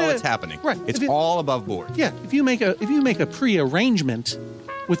all know it's happening. Right. It's all above board. Yeah, if you make a pre-arrangement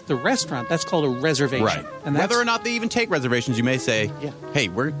with the restaurant, that's called a reservation. Right. And whether or not they even take reservations, you may say, hey,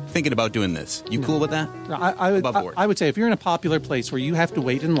 we're thinking about doing this. You cool with that? No, I would say if you're in a popular place where you have to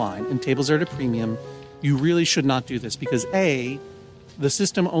wait in line and tables are at a premium, you really should not do this because, A, the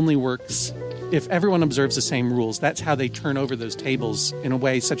system only works if everyone observes the same rules. That's how they turn over those tables in a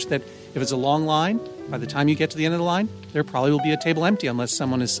way such that if it's a long line, by the time you get to the end of the line, there probably will be a table empty unless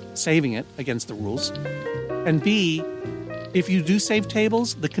someone is saving it against the rules. And B, if you do save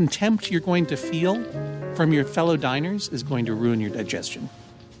tables, the contempt you're going to feel from your fellow diners is going to ruin your digestion.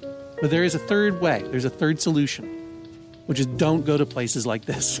 But there is a third way. There's a third solution, which is don't go to places like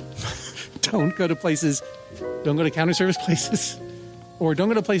this. Don't go to counter service places, or don't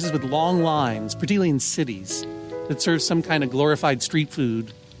go to places with long lines, particularly in cities, that serve some kind of glorified street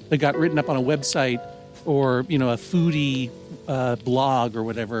food that got written up on a website or, a foodie blog or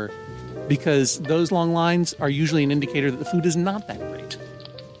whatever, because those long lines are usually an indicator that the food is not that great.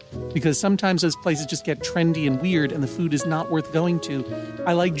 Because sometimes those places just get trendy and weird and the food is not worth going to.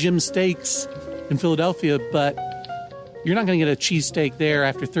 I like Jim's Steaks in Philadelphia, but you're not going to get a cheesesteak there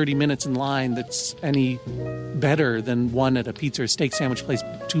after 30 minutes in line that's any better than one at a pizza or steak sandwich place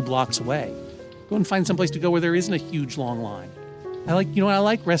 2 blocks away. Go and find someplace to go where there isn't a huge long line. I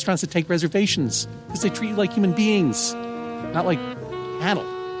like restaurants that take reservations because they treat you like human beings, not like cattle.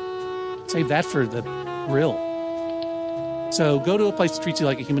 Save that for the grill. So go to a place that treats you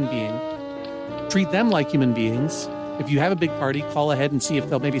like a human being. Treat them like human beings. If you have a big party, call ahead and see if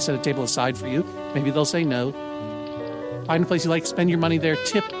they'll maybe set a table aside for you. Maybe they'll say no. Find a place you like, spend your money there,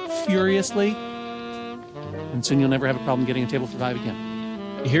 tip furiously, and soon you'll never have a problem getting a table for 5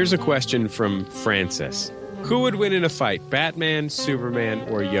 again. Here's a question from Francis. Who would win in a fight, Batman, Superman,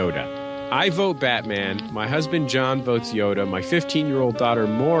 or Yoda? I vote Batman. My husband John votes Yoda. My 15-year-old daughter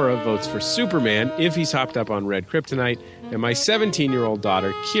Maura votes for Superman if he's hopped up on red kryptonite. And my 17-year-old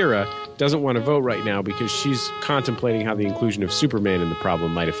daughter Kira doesn't want to vote right now because she's contemplating how the inclusion of Superman in the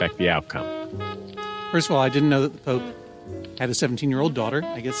problem might affect the outcome. First of all, I didn't know that the Pope had a 17-year-old daughter.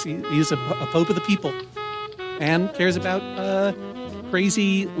 I guess he is a Pope of the people and cares about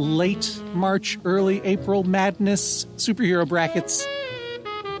crazy late March, early April madness superhero brackets.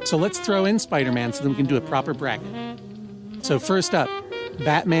 So let's throw in Spider-Man so that we can do a proper bracket. So first up,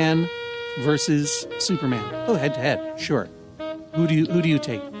 Batman versus Superman. Oh, head-to-head, sure. Who do you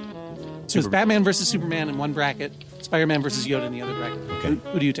take? So it's Batman versus Superman in one bracket, Spider-Man versus Yoda in the other bracket.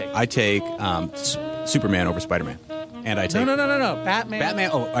 Okay. Who do you take? I take Superman over Spider-Man. And I take... No. Batman.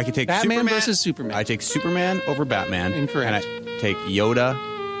 Oh, I could take Batman Superman versus Superman. I take Superman over Batman. Incorrect. And I take Yoda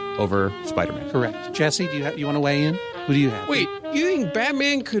over Spider-Man. Correct. Jesse, you want to weigh in? Who do you have? Wait, you think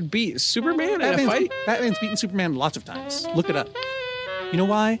Batman could beat Superman in a fight? Batman's beaten Superman lots of times. Look it up. You know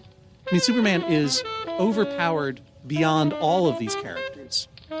why? I mean, Superman is overpowered beyond all of these characters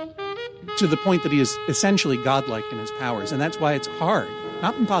to the point that he is essentially godlike in his powers. And that's why it's hard,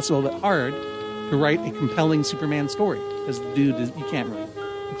 not impossible, but hard to write a compelling Superman story. Because the dude, you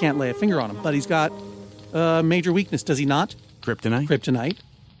can't lay a finger on him. But he's got a major weakness, does he not? Kryptonite.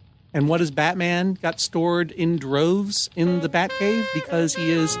 And what has Batman got stored in droves in the Batcave? Because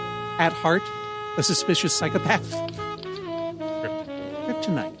he is, at heart, a suspicious psychopath.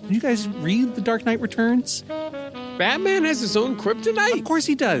 Kryptonite. Did you guys read The Dark Knight Returns? Batman has his own kryptonite? Of course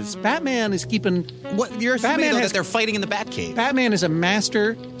he does. Batman is keeping... What you're assuming though, that they're fighting in the Batcave. Batman is a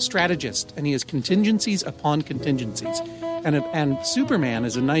master strategist, and he has contingencies upon contingencies. And Superman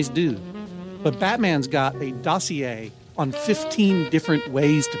is a nice dude. But Batman's got a dossier on 15 different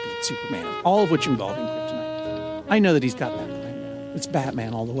ways to beat Superman, all of which involving kryptonite. I know that he's got that plan. It's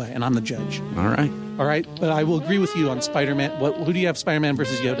Batman all the way, and I'm the judge. All right. But I will agree with you on Spider-Man. Who do you have Spider-Man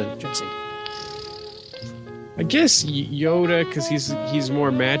versus Yoda, Jesse? I guess Yoda, because he's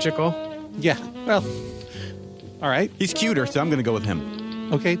more magical. Yeah, well, all right. He's cuter, so I'm going to go with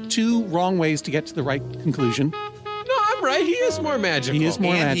him. Okay, 2 wrong ways to get to the right conclusion. No, I'm right. He is more magical. He is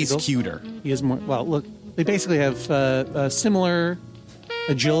more and magical. He's cuter. He is more... Well, look, they basically have similar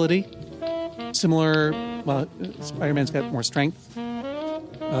agility, similar... Well, Spider-Man's got more strength,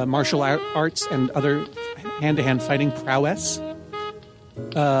 martial arts, and other hand-to-hand fighting prowess.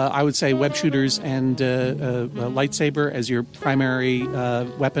 I would say web shooters and a lightsaber as your primary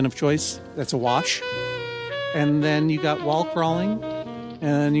weapon of choice. That's a wash. And then you got wall crawling,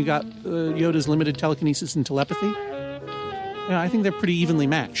 and you got Yoda's limited telekinesis and telepathy. I think they're pretty evenly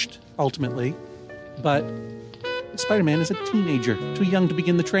matched, ultimately. But Spider-Man is a teenager, too young to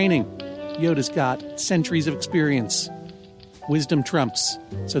begin the training. Yoda's got centuries of experience. Wisdom trumps,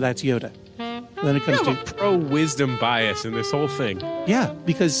 so that's Yoda. Then it comes to a pro-wisdom bias in this whole thing. Yeah,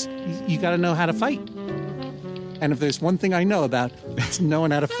 because you got to know how to fight. And if there's one thing I know about, it's knowing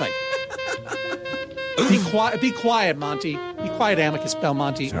how to fight. Be quiet, Monty. Be quiet, Amicus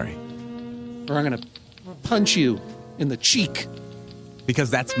Belmonte. Sorry. Or I'm going to punch you in the cheek. Because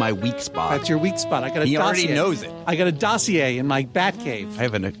that's my weak spot. That's your weak spot. I got a he dossier. Already knows it. I got a dossier in my bat cave. I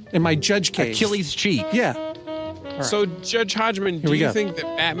have in my judge cave. Achilles cheek. Yeah. Right. So, Judge Hodgman, do you think that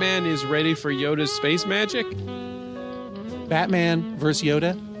Batman is ready for Yoda's space magic? Batman versus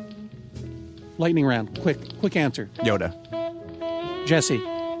Yoda? Lightning round. Quick answer. Yoda. Jesse.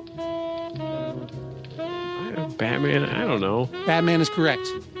 Batman, I don't know. Batman is correct.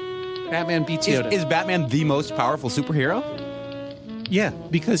 Batman beats Yoda. Is Batman the most powerful superhero? Yeah,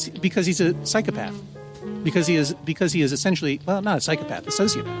 because he's a psychopath. Because he is essentially, well, not a psychopath, a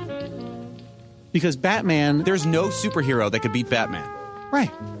sociopath. Because Batman... There's no superhero that could beat Batman.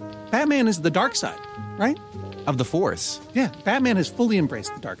 Right. Batman is the dark side, right? Of the Force. Yeah, Batman has fully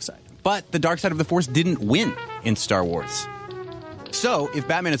embraced the dark side. But the dark side of the Force didn't win in Star Wars. So, if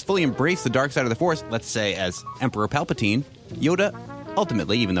Batman has fully embraced the dark side of the Force, let's say as Emperor Palpatine, Yoda,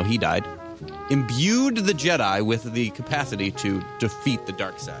 ultimately, even though he died, imbued the Jedi with the capacity to defeat the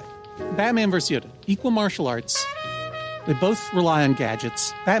dark side. Batman versus Yoda. Equal martial arts. They both rely on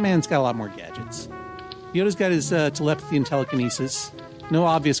gadgets. Batman's got a lot more gadgets. Yoda's got his telepathy and telekinesis. No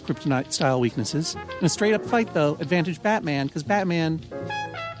obvious kryptonite-style weaknesses. In a straight-up fight, though, advantage Batman, because Batman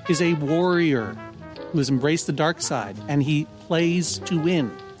is a warrior who has embraced the dark side, and he plays to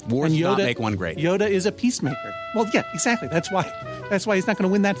win. Wars do not make one great. Yoda is a peacemaker. Well, yeah, exactly. That's why he's not going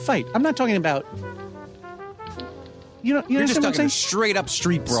to win that fight. I'm not talking about... You're just talking straight-up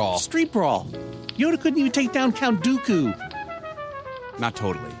street brawl. Street brawl. Yoda couldn't even take down Count Dooku. Not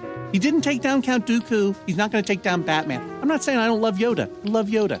totally. He didn't take down Count Dooku. He's not going to take down Batman. I'm not saying I don't love Yoda. I love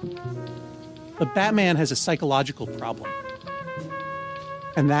Yoda. But Batman has a psychological problem.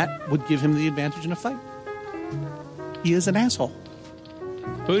 And that would give him the advantage in a fight. He is an asshole.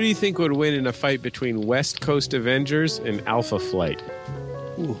 Who do you think would win in a fight between West Coast Avengers and Alpha Flight?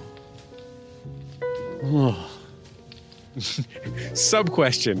 Ooh. Oh.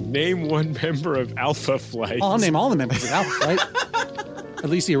 Sub-question. Name one member of Alpha Flight. I'll name all the members of Alpha Flight. At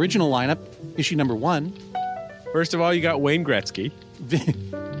least the original lineup, issue number 1. First of all, you got Wayne Gretzky.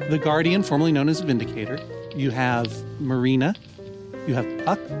 The Guardian, formerly known as Vindicator. You have Marina. You have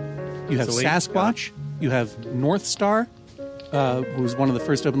Puck. You have Sasquatch. You have North Star, who was one of the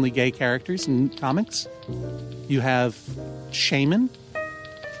first openly gay characters in comics. You have Shaman.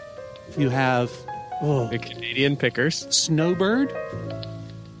 You have... the Canadian Pickers. Snowbird.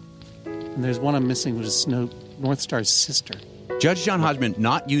 And there's one I'm missing, which is North Star's sister. Judge John Hodgman,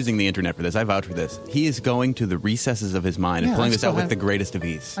 not using the internet for this, I vouch for this. He is going to the recesses of his mind and pulling this out with the greatest of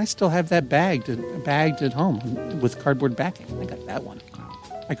ease. I still have that bagged at home with cardboard backing. I got that one.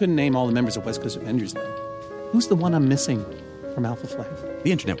 I couldn't name all the members of West Coast Avengers, though. Who's the one I'm missing from Alpha Flight?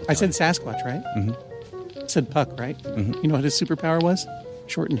 The internet. I said Sasquatch, right? Mm-hmm. I said Puck, right? Mm-hmm. You know what his superpower was?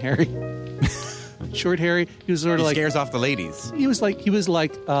 Short and hairy. Short, hairy. He was sort of he scares off the ladies. He was like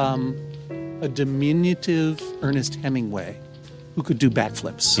a diminutive Ernest Hemingway who could do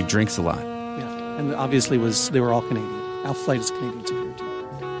backflips. He drinks a lot. Yeah, and obviously they were all Canadian. Alpha Flight is Canadian security.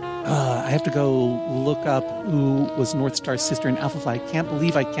 I have to go look up who was North Star's sister in Alpha Flight. I can't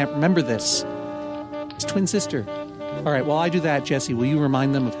believe I can't remember this. His twin sister. All right, while I do that, Jesse, will you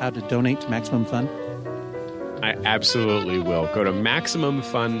remind them of how to donate to Maximum Fun? I absolutely will. Go to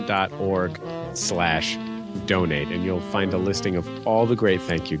MaximumFun.org/donate, and you'll find a listing of all the great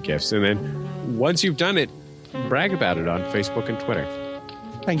thank you gifts. And then once you've done it, brag about it on Facebook and Twitter.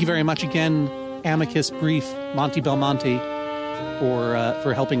 Thank you very much again, Amicus Brief, Monty Belmonte,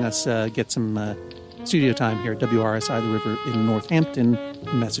 for helping us get some studio time here at WRSI The River in Northampton,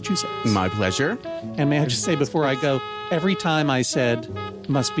 Massachusetts. My pleasure. And may I just say before I go, every time I said,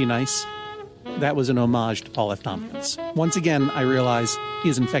 must be nice, that was an homage to Paul F. Tompkins. Once again, I realize he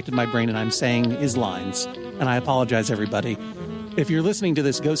has infected my brain and I'm saying his lines. And I apologize, everybody. If you're listening to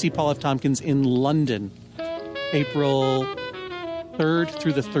this, go see Paul F. Tompkins in London, April 3rd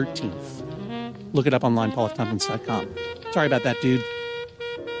through the 13th. Look it up online, paulftompkins.com. Sorry about that, dude.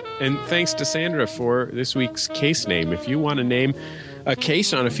 And thanks to Sandra for this week's case name. If you want to name a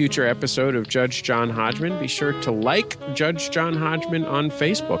case on a future episode of Judge John Hodgman, be sure to like Judge John Hodgman on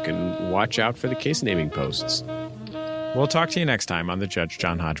Facebook and watch out for the case naming posts. We'll talk to you next time on the Judge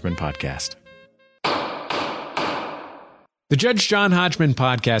John Hodgman podcast. The Judge John Hodgman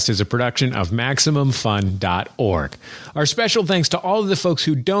podcast is a production of MaximumFun.org. Our special thanks to all of the folks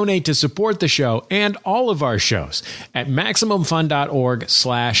who donate to support the show and all of our shows at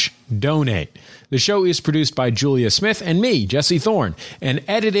MaximumFun.org/donate. The show is produced by Julia Smith and me, Jesse Thorne, and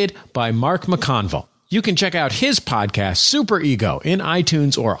edited by Mark McConville. You can check out his podcast, Super Ego, in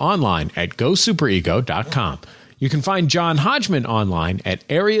iTunes or online at GoSuperEgo.com. You can find John Hodgman online at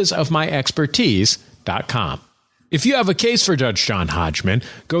areasofmyexpertise.com. If you have a case for Judge John Hodgman,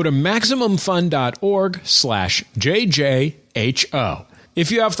 go to MaximumFun.org/JJHO. If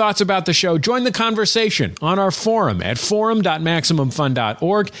you have thoughts about the show, join the conversation on our forum at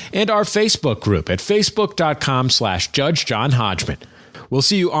forum.MaximumFun.org and our Facebook group at Facebook.com/Judge John Hodgman. We'll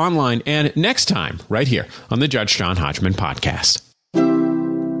see you online and next time right here on the Judge John Hodgman podcast.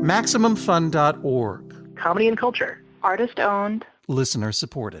 MaximumFun.org. Comedy and culture. Artist owned. Listener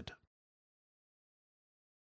supported.